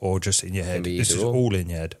loud or just in your head? This is all in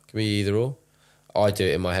your head. Can be either or. I do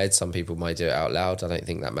it in my head. Some people might do it out loud. I don't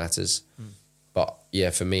think that matters. But yeah,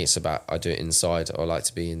 for me, it's about, I do it inside. I like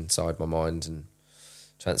to be inside my mind and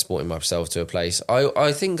transporting myself to a place.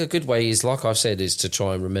 I think a good way is, like I've said, is to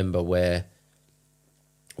try and remember where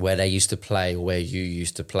they used to play or where you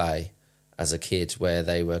used to play as a kid, where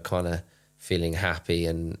they were kind of feeling happy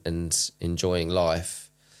and enjoying life,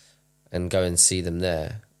 and go and see them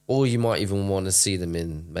there. Or you might even want to see them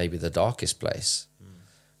in maybe the darkest place,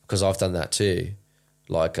 because I've done that too.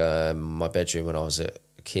 Like my bedroom when I was a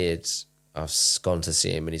kid, I've gone to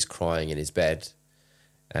see him and he's crying in his bed,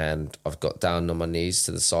 and I've got down on my knees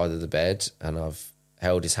to the side of the bed and I've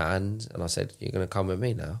held his hand and I said, you're going to come with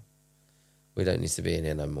me now. We don't need to be in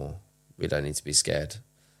here no more. We don't need to be scared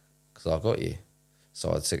because I've got you. So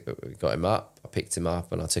I got him up, I picked him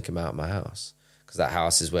up and I took him out of my house, because that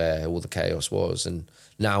house is where all the chaos was. And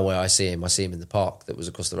now where I see him in the park that was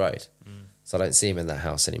across the road. So I don't see him in that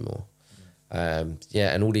house anymore.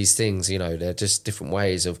 And all these things, they're just different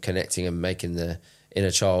ways of connecting and making the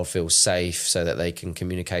inner child feel safe so that they can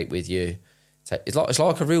communicate with you. It's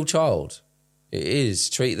like a real child. It is.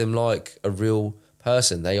 Treat them like a real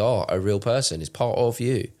person. They are a real person. It's part of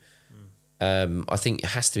you. I think it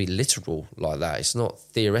has to be literal like that. It's not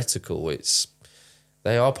theoretical.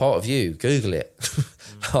 They are part of you. Google it.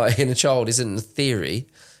 Like, inner child isn't a theory.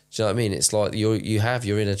 Do you know what I mean? It's like you have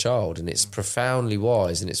your inner child, and it's profoundly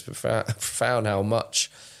wise, and it's profound how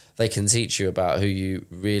much they can teach you about who you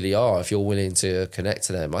really are if you're willing to connect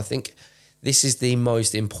to them. I think this is the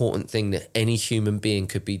most important thing that any human being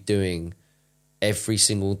could be doing every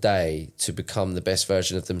single day to become the best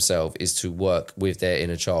version of themselves, is to work with their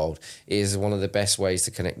inner child. It is one of the best ways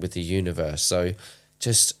to connect with the universe. So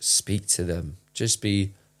just speak to them. Just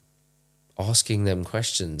be asking them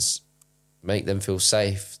questions. Make them feel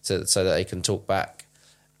safe so that they can talk back,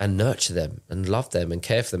 and nurture them and love them and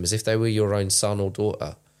care for them as if they were your own son or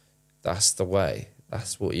daughter. That's the way.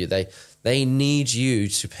 That's what they need you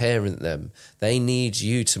to parent them. They need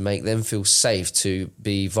you to make them feel safe to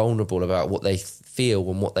be vulnerable about what they feel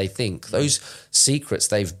and what they think. Those secrets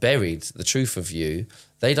they've buried, the truth of you,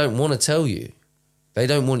 they don't want to tell you. They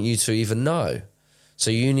don't want you to even know. So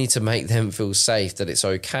you need to make them feel safe that it's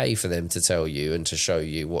okay for them to tell you and to show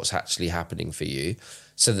you what's actually happening for you,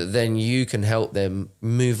 so that then you can help them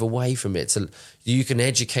move away from it. So you can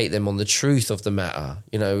educate them on the truth of the matter.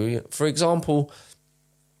 For example,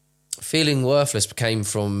 feeling worthless came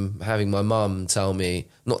from having my mum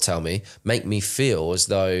make me feel as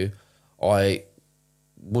though I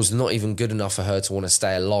was not even good enough for her to want to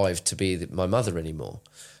stay alive to be my mother anymore.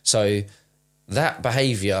 So that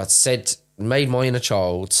behaviour made my inner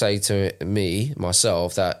child say to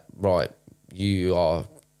myself that right,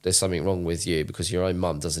 there's something wrong with you because your own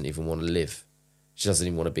mum doesn't even want to live. She doesn't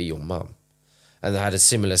even want to be your mum. And I had a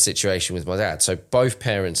similar situation with my dad. So both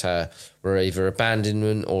parents were either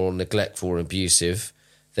abandonment or neglectful or abusive.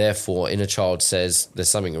 Therefore, inner child says there's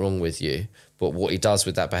something wrong with you. But what he does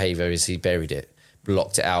with that behaviour is he buried it,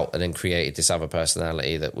 blocked it out, and then created this other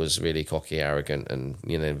personality that was really cocky, arrogant, and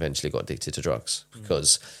eventually got addicted to drugs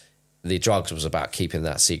because the drugs was about keeping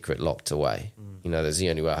that secret locked away. There's the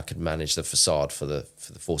only way I could manage the facade for the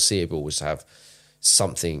foreseeable was to have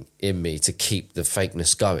something in me to keep the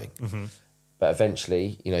fakeness going. But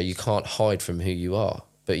eventually, you can't hide from who you are.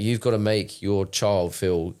 But you've got to make your child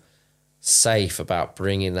feel safe about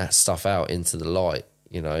bringing that stuff out into the light,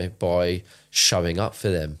 by showing up for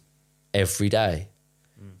them every day.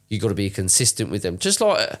 You've got to be consistent with them, just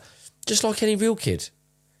like any real kid.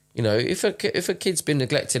 If a kid's been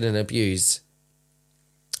neglected and abused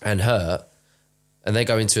and hurt, and they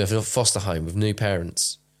go into a foster home with new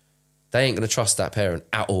parents, they ain't going to trust that parent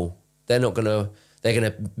at all. They're going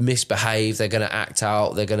to misbehave. They're going to act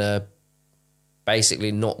out. They're going to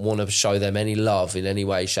basically not want to show them any love in any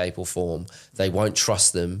way, shape or form. They won't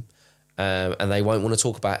trust them, and they won't want to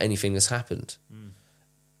talk about anything that's happened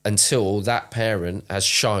until that parent has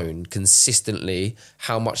shown consistently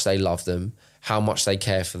how much they love them, how much they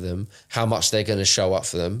care for them, how much they're going to show up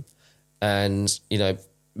for them, and,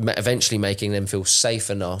 eventually making them feel safe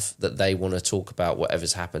enough that they want to talk about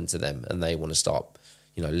whatever's happened to them, and they want to start,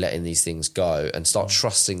 letting these things go and start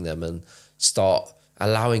trusting them and start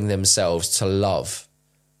allowing themselves to love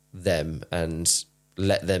them and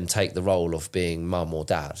let them take the role of being mum or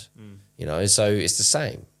dad. So it's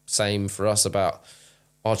the same for us about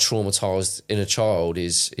our traumatized inner child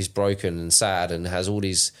is broken and sad and has all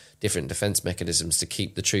these different defense mechanisms to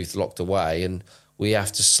keep the truth locked away, and we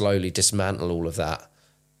have to slowly dismantle all of that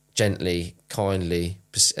gently, kindly,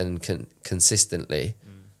 and consistently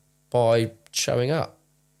by showing up,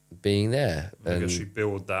 being there. I guess you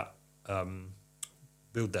build that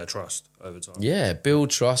trust over time. Yeah, build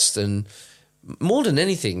trust, and more than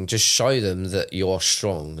anything, just show them that you're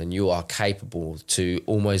strong and you are capable to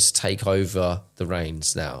almost take over the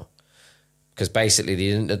reins now. Because basically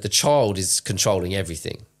the child is controlling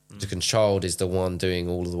everything. The child is the one doing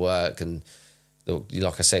all of the work and,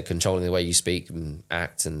 like I said, controlling the way you speak and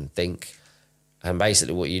act and think. And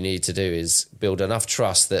basically what you need to do is build enough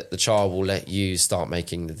trust that the child will let you start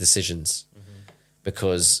making the decisions,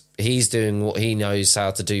 because he's doing what he knows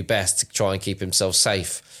how to do best to try and keep himself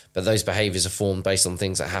safe. But those behaviours are formed based on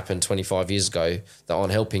things that happened 25 years ago that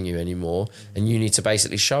aren't helping you anymore. And you need to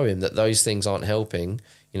basically show him that those things aren't helping.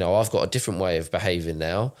 I've got a different way of behaving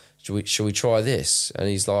now. Should we try this? And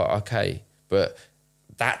he's like, okay. But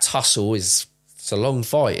that tussle it's a long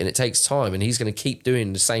fight and it takes time, and he's going to keep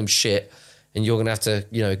doing the same shit, and you're going to have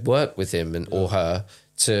to, work with him or her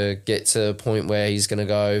to get to a point where he's going to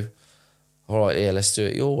go, all right, yeah, let's do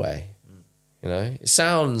it your way. It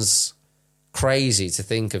sounds crazy to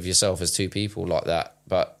think of yourself as two people like that,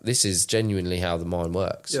 but this is genuinely how the mind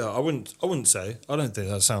works. Yeah, I wouldn't say. I don't think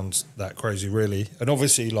that sounds that crazy, really. And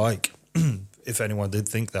obviously, like, if anyone did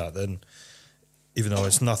think that, then even though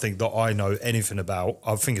it's nothing that I know anything about,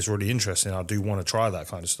 I think it's really interesting. I do want to try that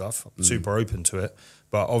kind of stuff. I'm super open to it.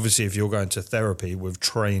 But obviously, if you're going to therapy with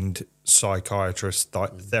trained psychiatrists,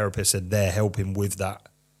 therapists, and they're helping with that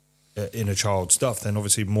inner child stuff, then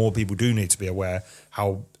obviously more people do need to be aware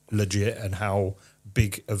how legit and how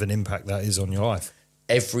big of an impact that is on your life.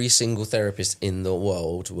 Every single therapist in the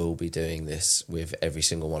world will be doing this with every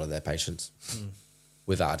single one of their patients,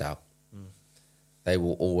 without a doubt. They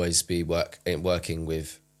will always be working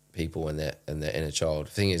with people and their inner child.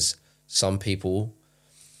 The thing is, some people,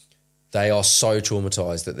 they are so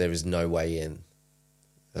traumatized that there is no way in.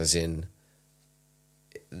 As in,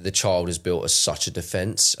 the child is built as such a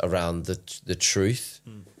defense around the truth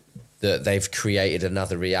that they've created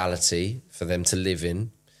another reality for them to live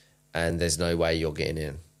in, and there's no way you're getting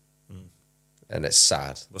in. And it's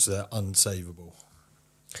sad. What's that? Unsavable.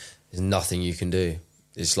 There's nothing you can do.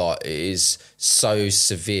 It's like, it is so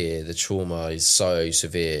severe, the trauma is so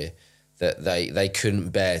severe that they couldn't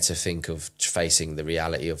bear to think of facing the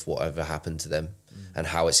reality of whatever happened to them and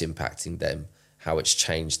how it's impacting them, how it's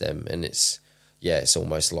changed them. And it's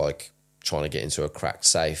almost like trying to get into a cracked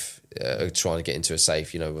safe, trying to get into a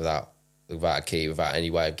safe, without a key, without any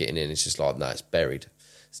way of getting in. It's just like, no, it's buried.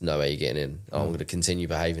 There's no way you're getting in. I'm going to continue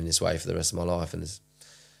behaving this way for the rest of my life, and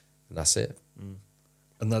that's it.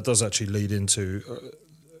 And that does actually lead into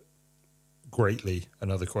greatly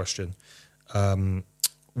another question.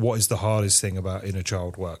 What is the hardest thing about inner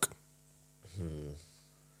child work?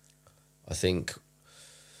 I think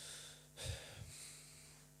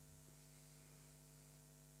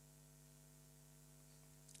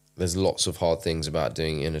there's lots of hard things about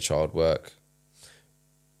doing inner child work.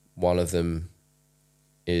 One of them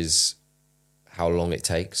is how long it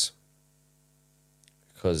takes.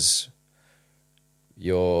 Because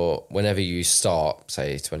whenever you start,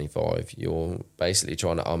 say 25, you're basically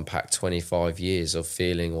trying to unpack 25 years of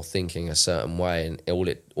feeling or thinking a certain way, and all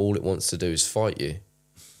it wants to do is fight you.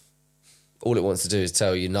 All it wants to do is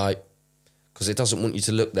tell you no, because it doesn't want you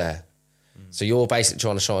to look there. So you're basically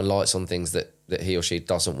trying to shine lights on things that he or she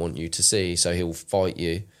doesn't want you to see. So he'll fight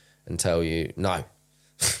you and tell you, no,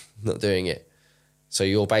 not doing it. So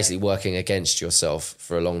you're basically working against yourself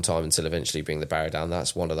for a long time until eventually bring the barrier down.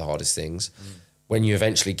 That's one of the hardest things. When you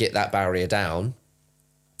eventually get that barrier down,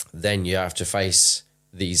 then you have to face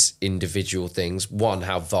these individual things. One,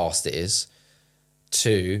 how vast it is.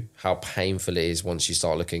 Two, how painful it is once you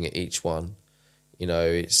start looking at each one. You know,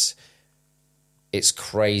 it's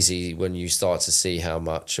crazy when you start to see how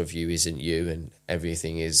much of you isn't you and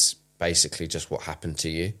everything is basically just what happened to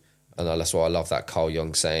you. And that's why I love that Carl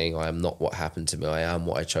Jung saying, I am not what happened to me, I am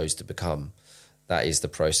what I chose to become. That is the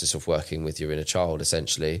process of working with your inner child,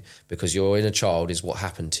 essentially, because your inner child is what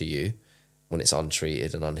happened to you when it's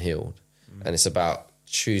untreated and unhealed. And it's about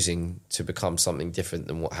choosing to become something different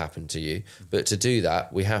than what happened to you. But to do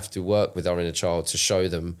that, we have to work with our inner child to show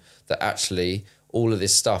them that actually all of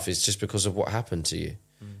this stuff is just because of what happened to you.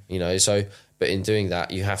 You know, so, but in doing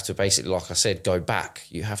that, you have to basically, like I said, go back.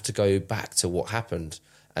 You have to go back to what happened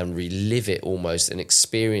and relive it almost and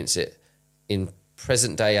experience it in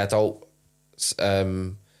present day adult.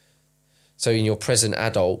 So in your present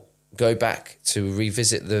adult, go back to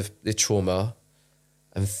revisit the trauma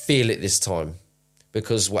and feel it this time.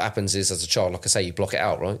 Because what happens is, as a child, like I say, you block it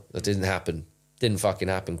out, right? That didn't happen. Didn't fucking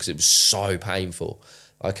happen because it was so painful.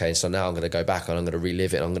 Okay, so now I'm going to go back and I'm going to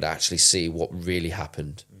relive it. I'm going to actually see what really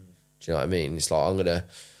happened. Do you know what I mean? It's like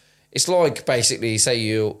it's like basically, say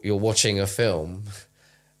you're watching a film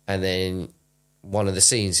and then one of the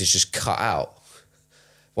scenes is just cut out.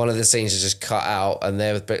 One of the scenes is just cut out, and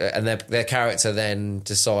their character then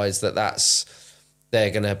decides that they're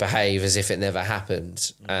going to behave as if it never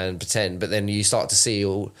happened and pretend. But then you start to see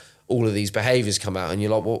all of these behaviours come out, and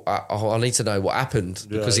you're like, well, I need to know what happened,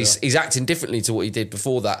 because he's acting differently to what he did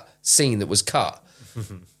before that scene that was cut.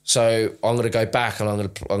 So I'm going to go back and I'm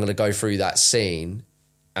going to go through that scene,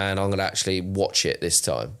 and I'm going to actually watch it this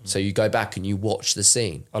time. So you go back and you watch the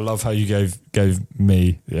scene. I love how you gave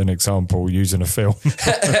me an example using a film.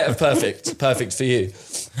 Perfect for you.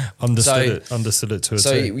 Understood it to a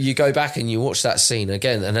So T. you go back and you watch that scene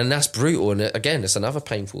again, and then that's brutal. And again, it's another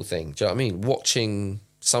painful thing. Do you know what I mean? Watching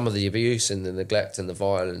some of the abuse and the neglect and the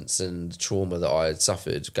violence and the trauma that I had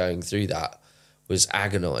suffered going through that was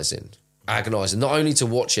agonising. Not only to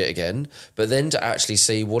watch it again, but then to actually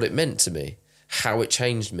see what it meant to me. How it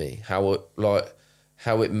changed me, how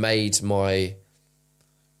it made my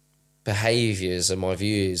behaviours and my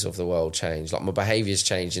views of the world change. Like my behaviours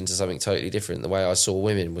changed into something totally different. The way I saw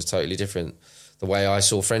women was totally different. The way I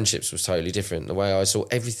saw friendships was totally different. The way I saw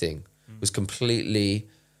everything was completely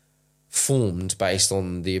formed based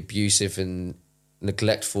on the abusive and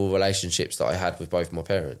neglectful relationships that I had with both my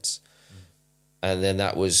parents. And then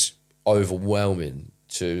that was overwhelming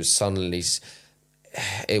to suddenly...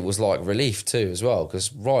 It was like relief too as well,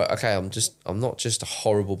 because I'm not just a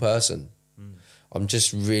horrible person. I'm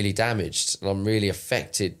just really damaged, and I'm really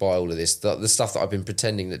affected by all of this. The stuff that I've been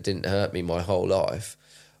pretending that didn't hurt me my whole life.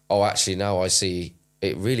 Oh, actually now I see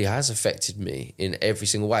it really has affected me in every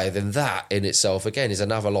single way. Then that in itself again is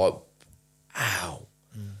another like, ow,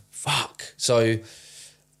 fuck. So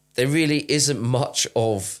there really isn't much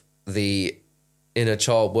of the inner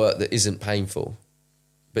child work that isn't painful.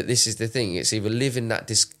 But this is the thing, it's either live in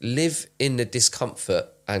the discomfort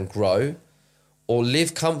and grow, or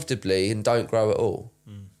live comfortably and don't grow at all.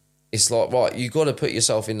 It's like, right, you've got to put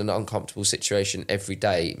yourself in an uncomfortable situation every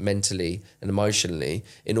day, mentally and emotionally,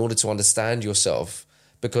 in order to understand yourself,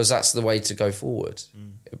 because that's the way to go forward.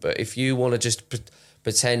 But if you want to just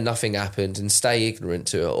pretend nothing happened and stay ignorant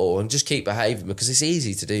to it all and just keep behaving, because it's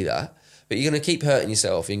easy to do that, but you're going to keep hurting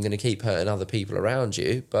yourself, you're going to keep hurting other people around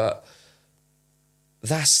you, but...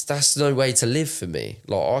 That's no way to live for me.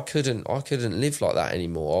 Like I couldn't live like that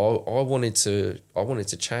anymore. I wanted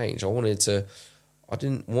to change. I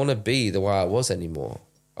didn't want to be the way I was anymore.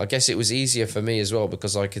 I guess it was easier for me as well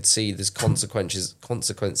because I could see there's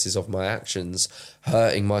consequences of my actions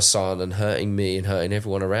hurting my son and hurting me and hurting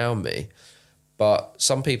everyone around me. But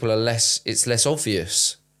some people it's less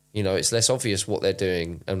obvious. You know, it's less obvious what they're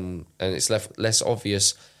doing and it's less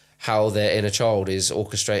obvious how their inner child is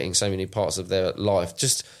orchestrating so many parts of their life.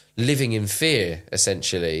 Just living in fear,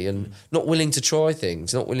 essentially, and not willing to try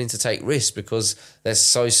things, not willing to take risks because they're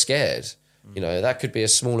so scared. You know, that could be a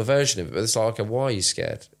smaller version of it, but it's like, okay, why are you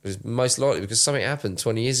scared? It was most likely because something happened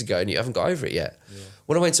 20 years ago and you haven't got over it yet. Yeah.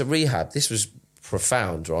 When I went to rehab, this was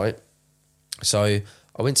profound, right? So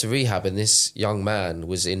I went to rehab and this young man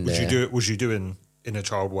was in there. Was you doing inner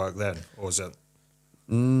child work then, or was it?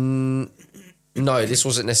 No, this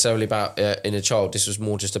wasn't necessarily about inner child. This was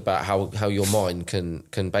more just about how your mind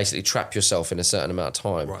can basically trap yourself in a certain amount of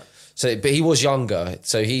time. Right. So, but he was younger.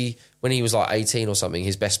 So when he was like 18 or something,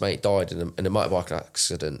 his best mate died in a motorbike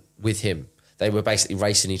accident with him. They were basically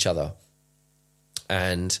racing each other.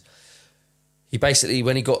 And he basically,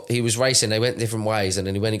 when he was racing, they went different ways. And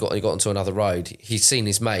then when he got onto another road, he'd seen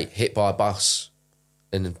his mate hit by a bus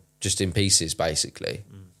and just in pieces, basically.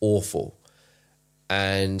 Awful.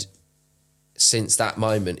 And since that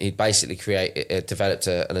moment, he'd basically developed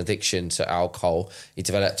an addiction to alcohol. He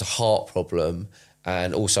developed a heart problem,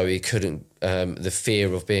 and also he couldn't, the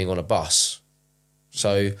fear of being on a bus.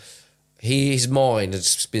 So his mind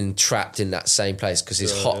has been trapped in that same place because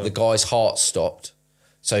the guy's heart stopped.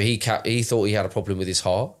 So he thought he had a problem with his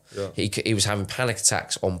heart. Yeah. He was having panic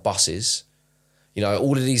attacks on buses. You know,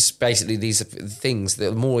 all of these things.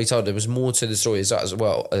 The more he told, there was more to the story as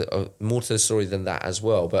well. More to the story than that as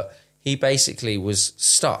well. But he basically was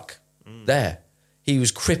stuck there. He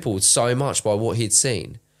was crippled so much by what he'd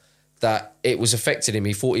seen that it was affecting him.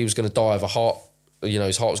 He thought he was going to die of a heart. You know,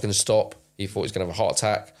 his heart was going to stop. He thought he was going to have a heart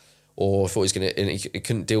attack, or thought he was going to. And he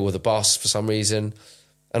couldn't deal with the bus for some reason.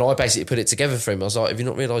 And I basically put it together for him. I was like, "Have you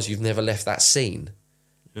not realised you've never left that scene?"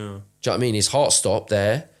 Yeah. Do you know what I mean? His heart stopped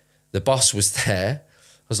there. The bus was there.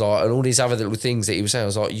 I was like, and all these other little things that he was saying. I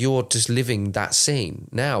was like, "You're just living that scene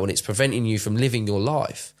now, and it's preventing you from living your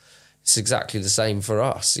life." It's exactly the same for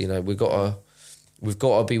us. You know, we've got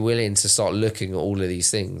to be willing to start looking at all of these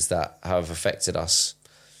things that have affected us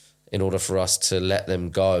in order for us to let them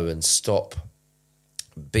go and stop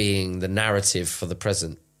being the narrative for the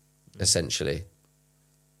present, essentially.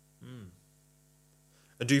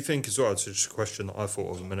 And do you think as well, it's just a question that I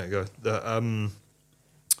thought of a minute ago, that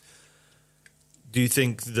do you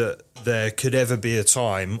think that there could ever be a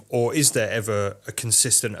time, or is there ever a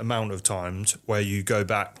consistent amount of times where you go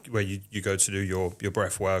back, where you go to do your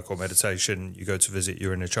breath work or meditation, you go to visit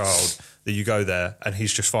your inner child, that you go there and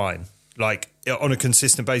he's just fine? Like on a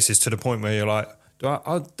consistent basis to the point where you're like, I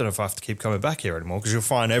don't know if I have to keep coming back here anymore because you're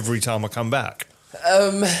fine every time I come back.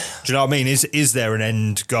 Do you know what I mean? Is there an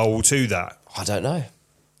end goal to that? I don't know.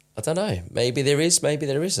 Maybe there is, maybe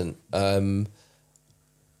there isn't. I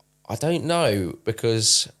don't know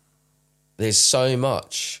because there's so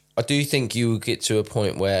much. I do think you will get to a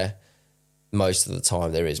point where most of the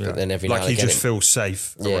time there is, but then every now and again... Like you just feel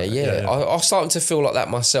safe. Yeah. I'm starting to feel like that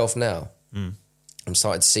myself now. I'm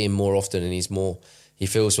starting to see him more often and he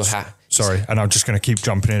feels... Sorry, and I'm just going to keep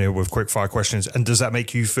jumping in here with quick fire questions. And does that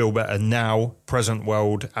make you feel better now, present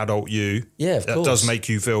world, adult you? Yeah, of course. That does make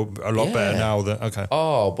you feel a lot better now. Okay.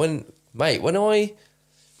 Oh, when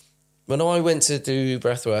I went to do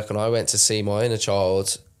breath work and I went to see my inner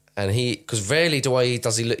child, and because rarely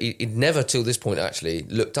does he look, he never till this point actually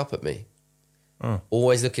looked up at me.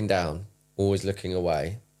 Always looking down, always looking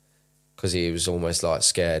away, because he was almost like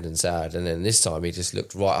scared and sad. And then this time he just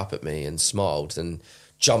looked right up at me and smiled and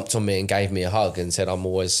jumped on me and gave me a hug and said, "I'm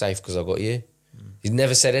always safe because I've got you." He's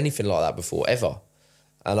never said anything like that before, ever.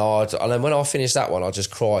 And then when I finished that one, I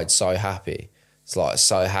just cried so happy. It's like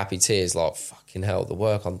so happy tears, like fucking hell, the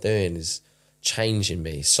work I'm doing is changing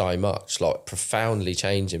me so much, like profoundly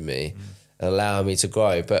changing me and allowing me to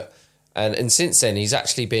grow. But and since then, he's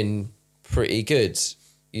actually been pretty good.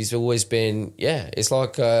 He's always been, it's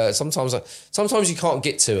like sometimes you can't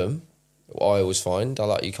get to him. I always find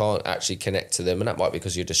you can't actually connect to them, and that might be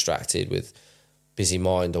because you're distracted with busy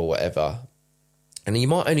mind or whatever. And you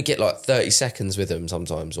might only get like 30 seconds with them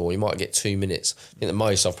sometimes, or you might get 2 minutes. I think the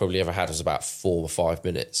most I've probably ever had was about 4 or 5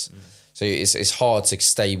 minutes. So it's hard to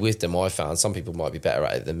stay with them, I found. Some people might be better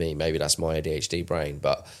at it than me. Maybe that's my ADHD brain.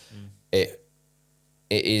 But it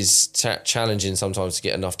is challenging sometimes to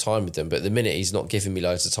get enough time with them. But at the minute, he's not giving me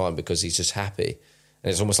loads of time because he's just happy. And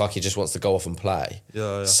it's almost like he just wants to go off and play.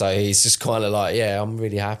 Yeah. So he's just kind of like, I'm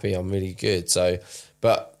really happy, I'm really good. So,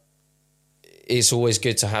 but it's always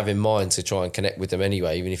good to have in mind to try and connect with them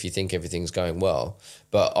anyway, even if you think everything's going well.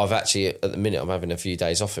 But I've actually, at the minute, I'm having a few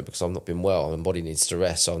days off it because I've not been well. My body needs to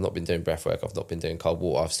rest. So I've not been doing breath work. I've not been doing cold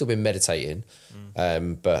water. I've still been meditating.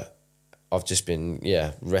 But I've just been,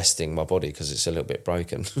 resting my body because it's a little bit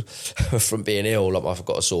broken from being ill. Like I've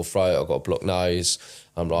got a sore throat. I've got a blocked nose.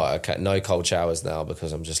 I'm like, okay, no cold showers now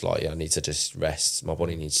because I'm just like, I need to just rest. My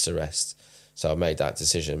body needs to rest. So I made that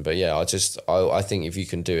decision. But yeah, I think if you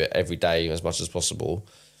can do it every day as much as possible,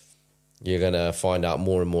 you're going to find out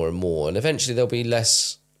more and more and more. And eventually there'll be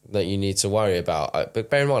less that you need to worry about.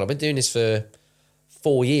 But bear in mind, I've been doing this for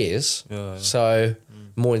 4 years. So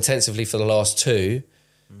more intensively for the last 2.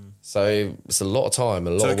 So it's a lot of time,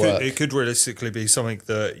 a lot of work. It could realistically be something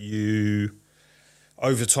that you,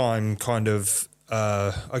 over time, kind of,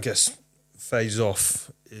 I guess, phase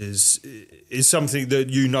off is something that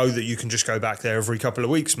you know that you can just go back there every couple of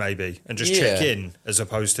weeks maybe and just check in, as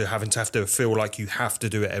opposed to having to feel like you have to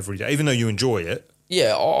do it every day, even though you enjoy it.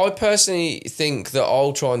 Yeah, I personally think that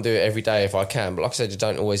I'll try and do it every day if I can. But like I said, you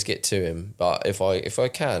don't always get to him. But if I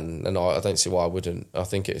can, and I don't see why I wouldn't, I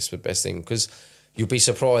think it's the best thing, because you'll be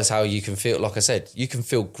surprised how you can feel. Like I said, you can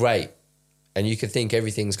feel great and you can think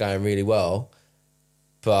everything's going really well,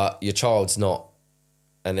 but your child's not.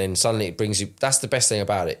 And then suddenly it brings you, that's the best thing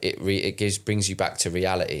about it. It brings you back to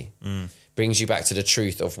reality, brings you back to the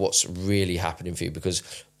truth of what's really happening for you,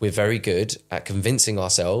 because we're very good at convincing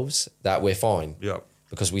ourselves that we're fine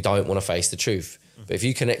because we don't want to face the truth. But if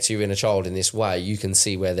you connect to your inner child in this way, you can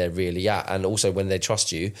see where they're really at. And also when they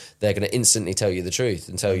trust you, they're going to instantly tell you the truth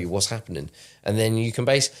and tell you what's happening. And then you can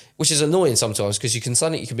which is annoying sometimes, because you can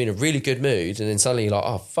be in a really good mood and then suddenly you're like,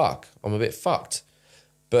 oh, fuck, I'm a bit fucked.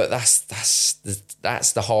 But that's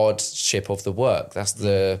the hardship of the work. That's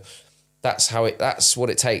what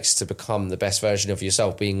it takes to become the best version of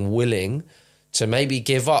yourself, being willing to maybe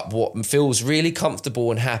give up what feels really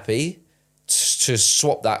comfortable and happy, to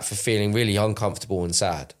swap that for feeling really uncomfortable and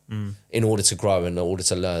sad, in order to grow and in order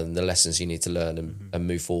to learn the lessons you need to learn and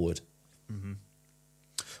move forward. Mm-hmm.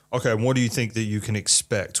 Okay, and what do you think that you can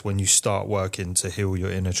expect when you start working to heal your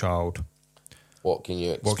inner child? What can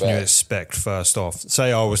you expect? What can you expect first off?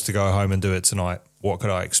 Say I was to go home and do it tonight, what could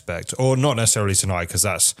I expect? Or not necessarily tonight, because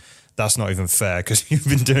that's not even fair, because you've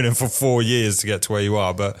been doing it for 4 years to get to where you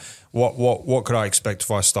are. But what could I expect if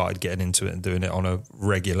I started getting into it and doing it on a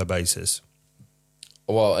regular basis?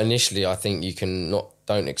 Well, initially, I think you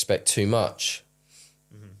don't expect too much.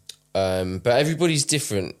 But everybody's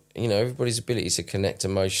different. You know, everybody's ability to connect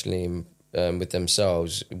emotionally with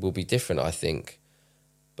themselves will be different, I think.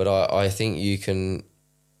 But I think you can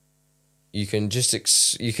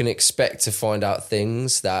expect to find out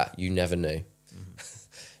things that you never knew.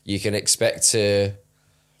 You can expect to,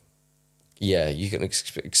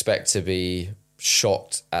 expect to be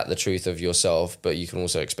shocked at the truth of yourself, but you can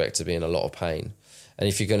also expect to be in a lot of pain. And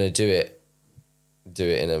if you're going to do it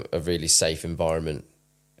in a really safe environment,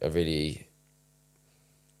 a really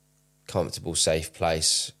comfortable, safe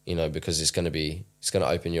place, you know, because it's going to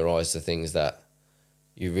open your eyes to things that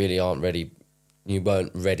you really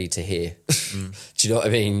weren't ready to hear. Do you know what I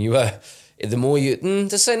mean? The more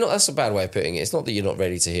that's a bad way of putting it. It's not that you're not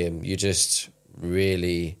ready to hear them. You're just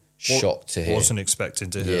really shocked to hear. Wasn't expecting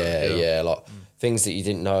to hear. Yeah. Like things that you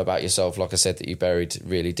didn't know about yourself, like I said, that you buried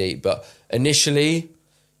really deep. But initially,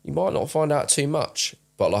 you might not find out too much.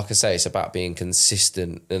 But like I say, it's about being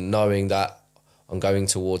consistent and knowing that I'm going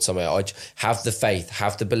towards somewhere. I have the faith,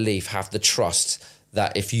 have the belief, have the trust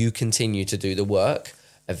that if you continue to do the work,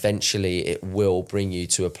 eventually it will bring you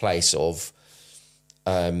to a place of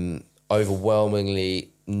overwhelmingly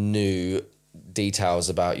new details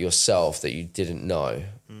about yourself that you didn't know.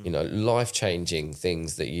 You know, life-changing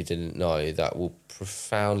things that you didn't know that will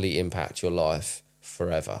profoundly impact your life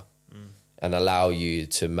forever and allow you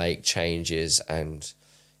to make changes and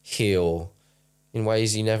heal in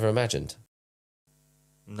ways you never imagined.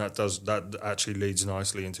 And that actually leads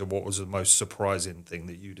nicely into what was the most surprising thing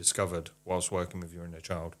that you discovered whilst working with your inner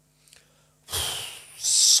child?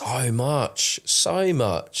 So much.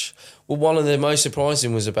 Well, one of the most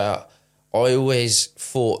surprising was I always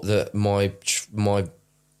thought that my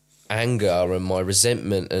anger and my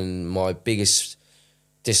resentment and my biggest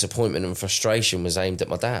disappointment and frustration was aimed at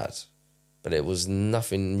my dad. But it was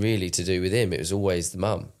nothing really to do with him. It was always the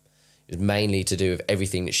mum. It was mainly to do with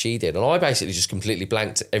everything that she did. And I basically just completely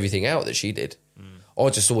blanked everything out that she did. I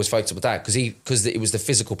just always focused on my dad because it was the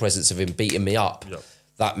physical presence of him beating me up. Yep.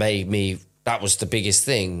 That was the biggest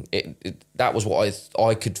thing. That was what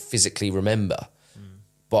I could physically remember.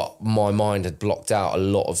 But my mind had blocked out a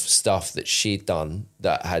lot of stuff that she'd done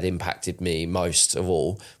that had impacted me most of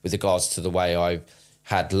all, with regards to the way I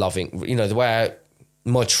had loving, you know,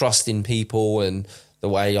 my trust in people and the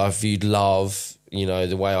way I viewed love, you know,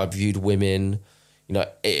 the way I viewed women. You know,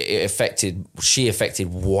 she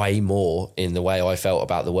affected way more in the way I felt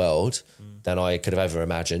about the world than I could have ever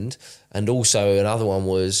imagined. And also another one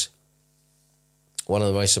was, one of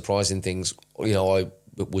the most surprising things, you know, I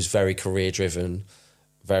was very career driven,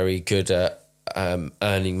 very good at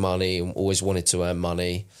earning money, and always wanted to earn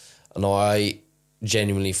money. And I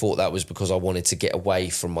genuinely thought that was because I wanted to get away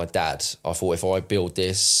from my dad. I thought if I build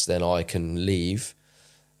this, then I can leave.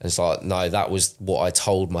 And it's like, no, that was what I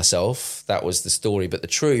told myself. That was the story. But the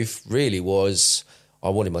truth really was I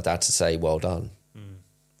wanted my dad to say, well done.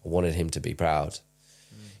 I wanted him to be proud.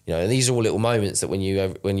 You know, and these are all little moments that when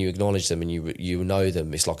you acknowledge them and you know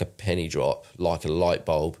them, it's like a penny drop, like a light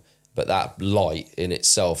bulb. But that light in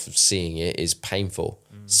itself of seeing it is painful.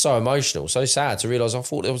 So emotional, so sad to realise I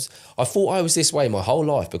thought I was this way my whole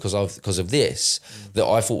life because of this that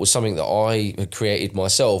I thought was something that I had created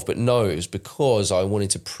myself. But no, it was because I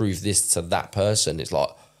wanted to prove this to that person. It's like,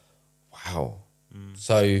 wow.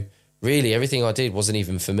 So really everything I did wasn't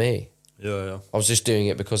even for me. Yeah. I was just doing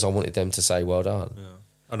it because I wanted them to say well done. Yeah.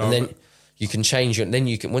 And then you can change it. And then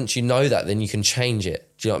you can, once you know that, then you can change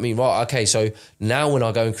it. Do you know what I mean? Right, okay, so now when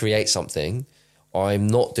I go and create something, I'm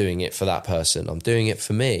not doing it for that person. I'm doing it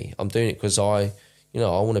for me. I'm doing it because I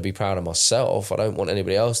want to be proud of myself. I don't want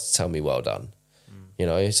anybody else to tell me well done. You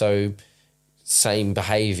know, so same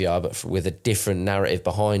behaviour, but with a different narrative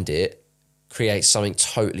behind it, creates something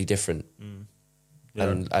totally different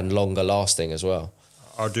and longer lasting as well.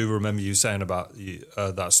 I do remember you saying about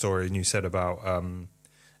that story, and you said about,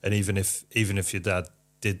 and even if your dad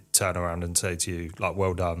did turn around and say to you, like,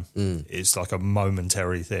 well done, it's like a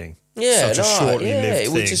momentary thing. Yeah, such a shortly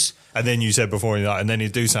lived thing. Just... And then you said before that, and then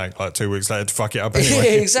he'd do something like 2 weeks later to fuck it up Yeah,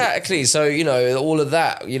 anyway. exactly. So, you know, all of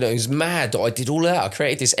that, you know, it was mad that I did all that. I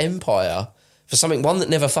created this empire for something, one, that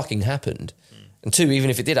never fucking happened. And two, even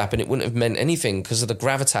if it did happen, it wouldn't have meant anything because of the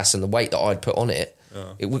gravitas and the weight that I'd put on it.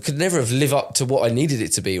 Yeah. It could never have lived up to what I needed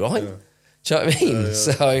it to be, right? Yeah. Do you know what I mean?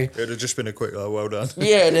 So it'd have just been a quick, well done.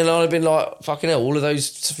 Yeah, and then I'd have been like, fucking hell, all of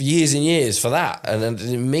those years and years for that. And it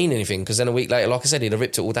didn't mean anything because then a week later, like I said, he'd have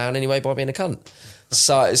ripped it all down anyway by being a cunt.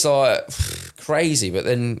 So it's like crazy. But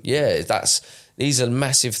then, yeah, these are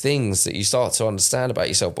massive things that you start to understand about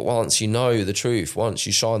yourself. But once you know the truth, once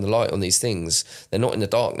you shine the light on these things, they're not in the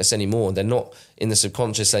darkness anymore. They're not in the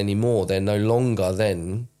subconscious anymore. They're no longer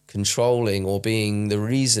then controlling or being the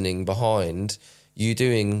reasoning behind you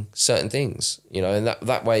doing certain things, you know, and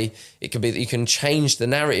that way it could be that you can change the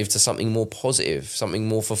narrative to something more positive, something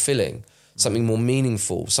more fulfilling, something more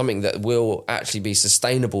meaningful, something that will actually be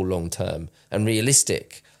sustainable long term and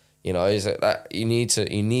realistic. You know, is that you need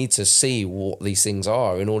to see what these things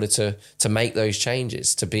are in order to make those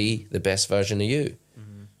changes, to be the best version of you.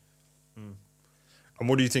 Mm-hmm. Mm. And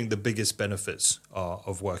what do you think the biggest benefits are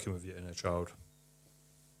of working with your inner child?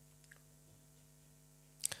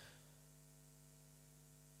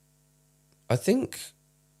 I think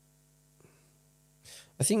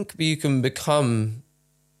you can become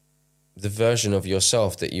the version of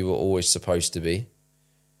yourself that you were always supposed to be.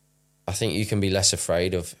 I think you can be less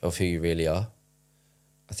afraid of who you really are.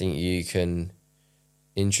 I think you can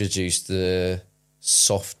introduce the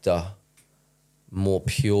softer, more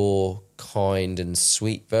pure, kind and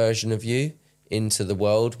sweet version of you into the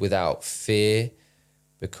world without fear,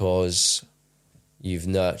 because you've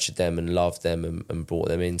nurtured them and loved them and brought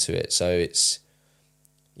them into it. So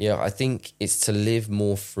I think it's to live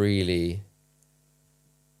more freely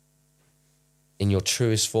in your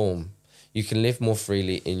truest form. You can live more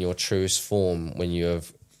freely in your truest form when you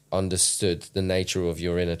have understood the nature of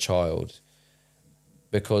your inner child.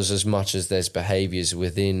 Because as much as there's behaviours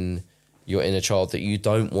within your inner child that you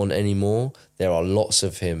don't want anymore, there are lots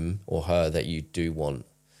of him or her that you do want,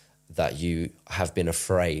 that you have been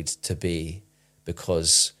afraid to be,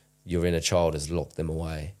 because your inner child has locked them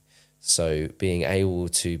away. So being able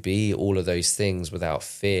to be all of those things without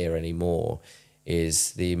fear anymore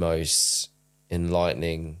is the most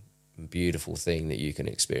enlightening and beautiful thing that you can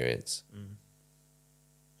experience.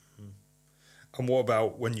 Mm-hmm. And what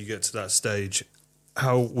about when you get to that stage,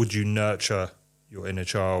 how would you nurture your inner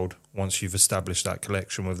child once you've established that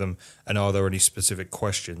connection with them? And are there any specific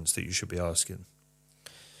questions that you should be asking?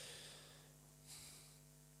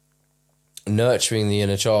 Nurturing the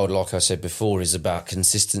inner child, like I said before, is about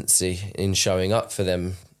consistency in showing up for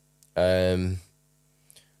them.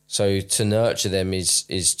 So to nurture them is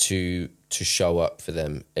to show up for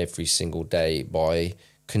them every single day by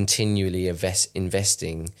continually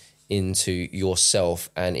investing into yourself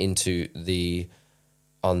and into the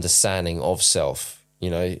understanding of self, you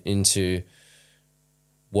know, into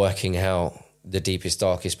working out the deepest,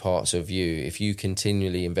 darkest parts of you. If you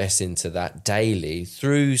continually invest into that daily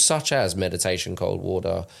through such as meditation, cold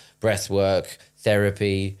water, breath work,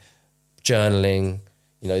 therapy, journaling,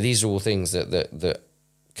 you know, these are all things that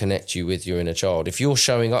connect you with your inner child. If you're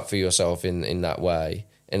showing up for yourself in that way,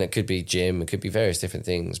 and it could be gym, it could be various different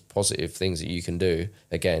things, positive things that you can do,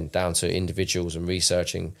 again, down to individuals and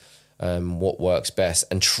researching what works best,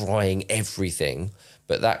 and trying everything.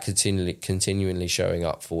 But that continually showing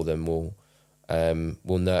up for them will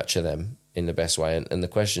nurture them in the best way. And the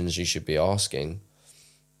questions you should be asking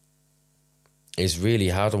is really,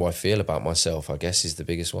 how do I feel about myself? I guess is the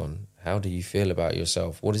biggest one. How do you feel about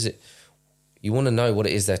yourself? What is it? You want to know what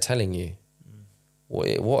it is they're telling you.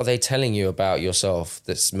 What are they telling you about yourself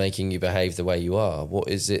that's making you behave the way you are? What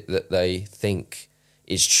is it that they think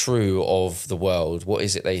is true of the world? What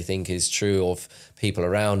is it they think is true of people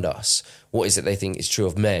around us? What is it they think is true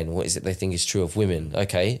of men? What is it they think is true of women?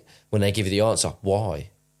 Okay, when they give you the answer,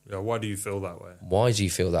 why? Yeah, why do you feel that way? Why do you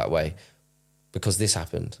feel that way? Because this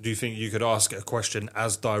happened. Do you think you could ask a question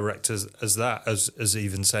as direct as that, as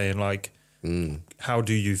even saying like, how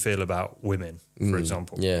do you feel about women, for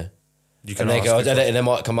example? Yeah. You can and they ask go, and they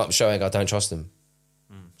might come up showing, I don't trust them.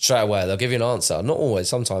 Straight away, they'll give you an answer. Not always.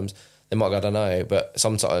 Sometimes they might go, I don't know. But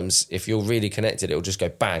sometimes if you're really connected, it'll just go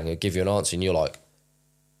bang, it'll give you an answer and you're like,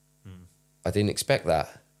 I didn't expect that.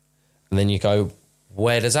 And then you go,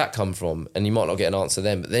 where does that come from? And you might not get an answer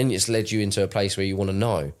then, but then it's led you into a place where you want to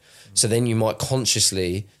know. So then you might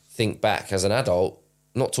consciously think back as an adult,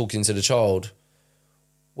 not talking to the child,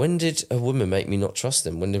 when did a woman make me not trust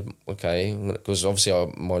them? Because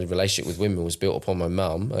obviously my relationship with women was built upon my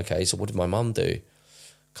mum. Okay, so what did my mum do?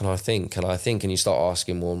 Can I think? And you start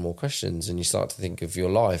asking more and more questions, and you start to think of your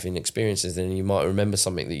life and experiences, and you might remember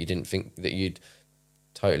something that you didn't think that you'd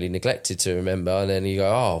totally neglected to remember, and then you go,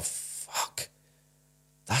 oh, fuck.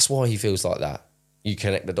 That's why he feels like that. You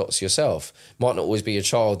connect the dots yourself. Might not always be a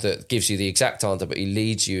child that gives you the exact answer, but he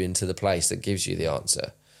leads you into the place that gives you the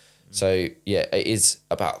answer. So, yeah, it is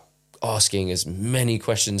about asking as many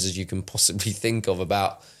questions as you can possibly think of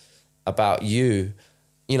about you,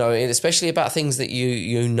 you know, and especially about things that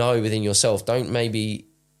you know within yourself. Don't maybe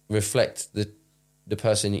reflect the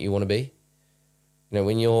person that you want to be. You know,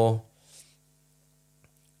 when you're...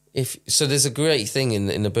 So there's a great thing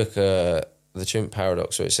in the book, The Chimp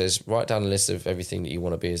Paradox, where it says, write down a list of everything that you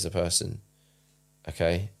want to be as a person,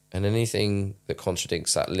 okay? And anything that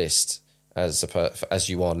contradicts that list as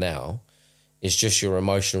you are now is just your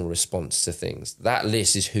emotional response to things. That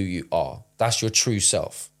list is who you are. That's your true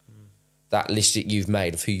self. That list that you've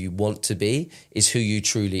made of who you want to be is who you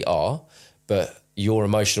truly are. But your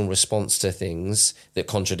emotional response to things that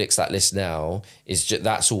contradicts that list now is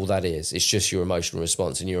that's all that is. It's just your emotional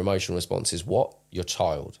response. And your emotional response is what? Your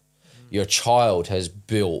child. Your child has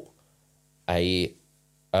built a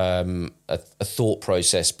thought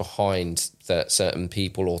process behind that certain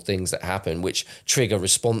people or things that happen, which trigger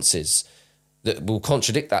responses that will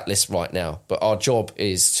contradict that list right now. But our job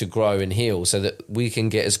is to grow and heal so that we can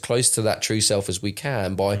get as close to that true self as we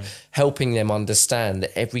can by helping them understand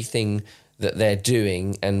that everything that they're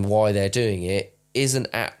doing and why they're doing it isn't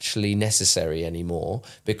actually necessary anymore,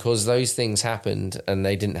 because those things happened and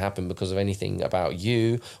they didn't happen because of anything about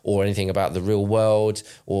you or anything about the real world,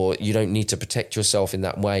 or you don't need to protect yourself in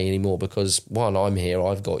that way anymore because, one, I'm here,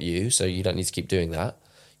 I've got you, so you don't need to keep doing that,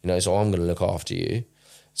 you know, so I'm going to look after you.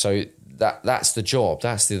 So that's the job,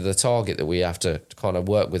 that's the target that we have to kind of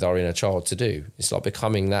work with our inner child to do. It's like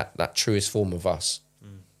becoming that truest form of us.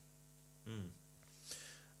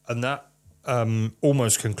 And that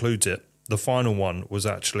almost concludes it. The final one was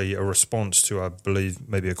actually a response to, I believe,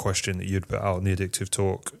 maybe a question that you'd put out on the Addictive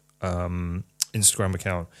Talk Instagram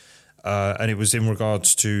account. And it was in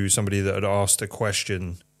regards to somebody that had asked a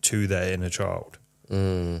question to their inner child.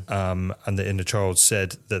 And the inner child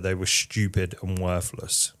said that they were stupid and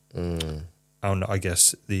worthless. And I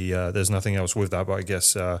guess there's nothing else with that, but I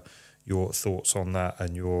guess your thoughts on that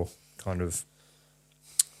and your kind of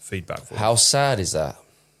feedback for How sad is that?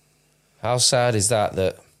 How sad is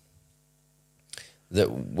that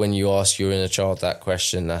when you ask your inner child that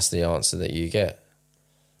question, that's the answer that you get?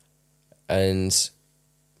 And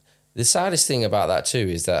the saddest thing about that too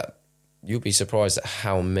is that you'll be surprised at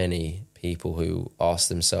how many people who ask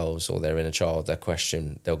themselves or their inner child that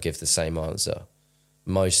question, they'll give the same answer.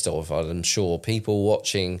 Most of, I'm sure, people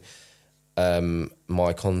watching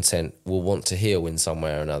my content will want to heal in some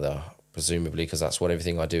way or another, presumably, because that's what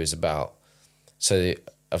everything I do is about. So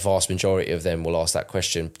a vast majority of them will ask that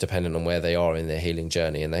question depending on where they are in their healing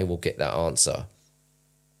journey, and they will get that answer.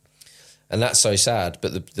 And that's so sad,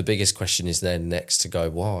 but the biggest question is then next to go,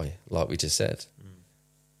 why? Like we just said.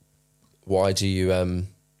 Why do you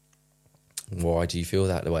feel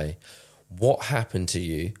that way? What happened to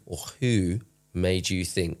you, or who made you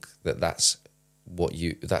think that that's what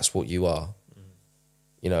you are?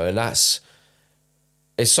 You know, and that's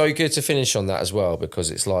it's so good to finish on that as well,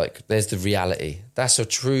 because it's like, there's the reality. That's a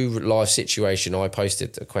true life situation. I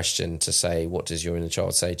posted a question to say, what does your inner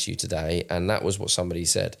child say to you today? And that was what somebody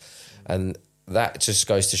said. And that just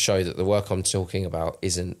goes to show that the work I'm talking about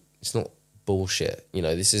it's not bullshit. You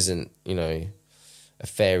know, this isn't, you know, a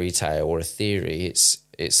fairy tale or a theory.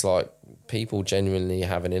 It's like people genuinely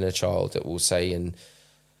have an inner child that will say and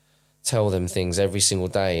tell them things every single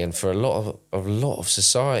day. And for a lot of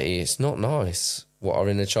society, it's not nice what our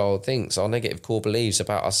inner child thinks. Our negative core beliefs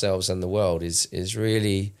about ourselves and the world is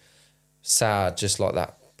really sad, just like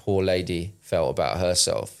that poor lady felt about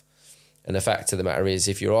herself. And the fact of the matter is,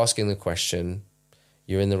 if you're asking the question,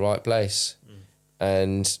 you're in the right place.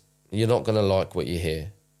 And you're not going to like what you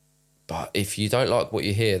hear. But if you don't like what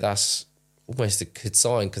you hear, that's almost a good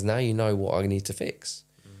sign, because now you know what I need to fix.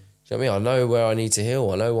 Do you know what I mean? I know where I need to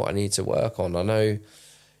heal. I know what I need to work on. I know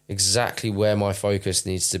exactly where my focus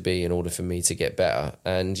needs to be in order for me to get better.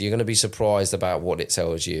 And you're going to be surprised about what it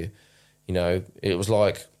tells you. You know, it was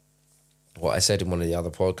like what I said in one of the other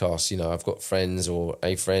podcasts. You know, I've got friends or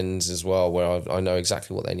friends as well where I know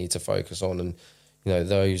exactly what they need to focus on. And, you know,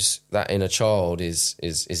 that inner child is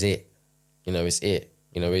it. You know, it's it.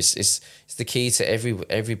 You know, it's the key to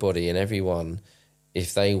everybody and everyone.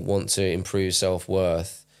 If they want to improve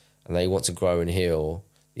self-worth and they want to grow and heal,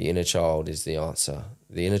 the inner child is the answer.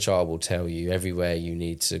 The inner child will tell you everywhere you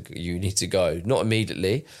need to go. Not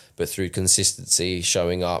immediately, but through consistency,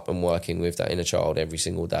 showing up and working with that inner child every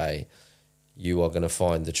single day, you are going to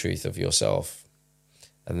find the truth of yourself.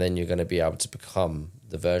 And then you're going to be able to become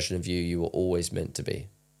the version of you were always meant to be.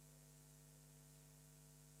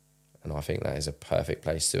 And I think that is a perfect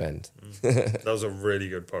place to end. That was a really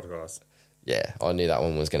good podcast. Yeah, I knew that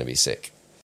one was going to be sick.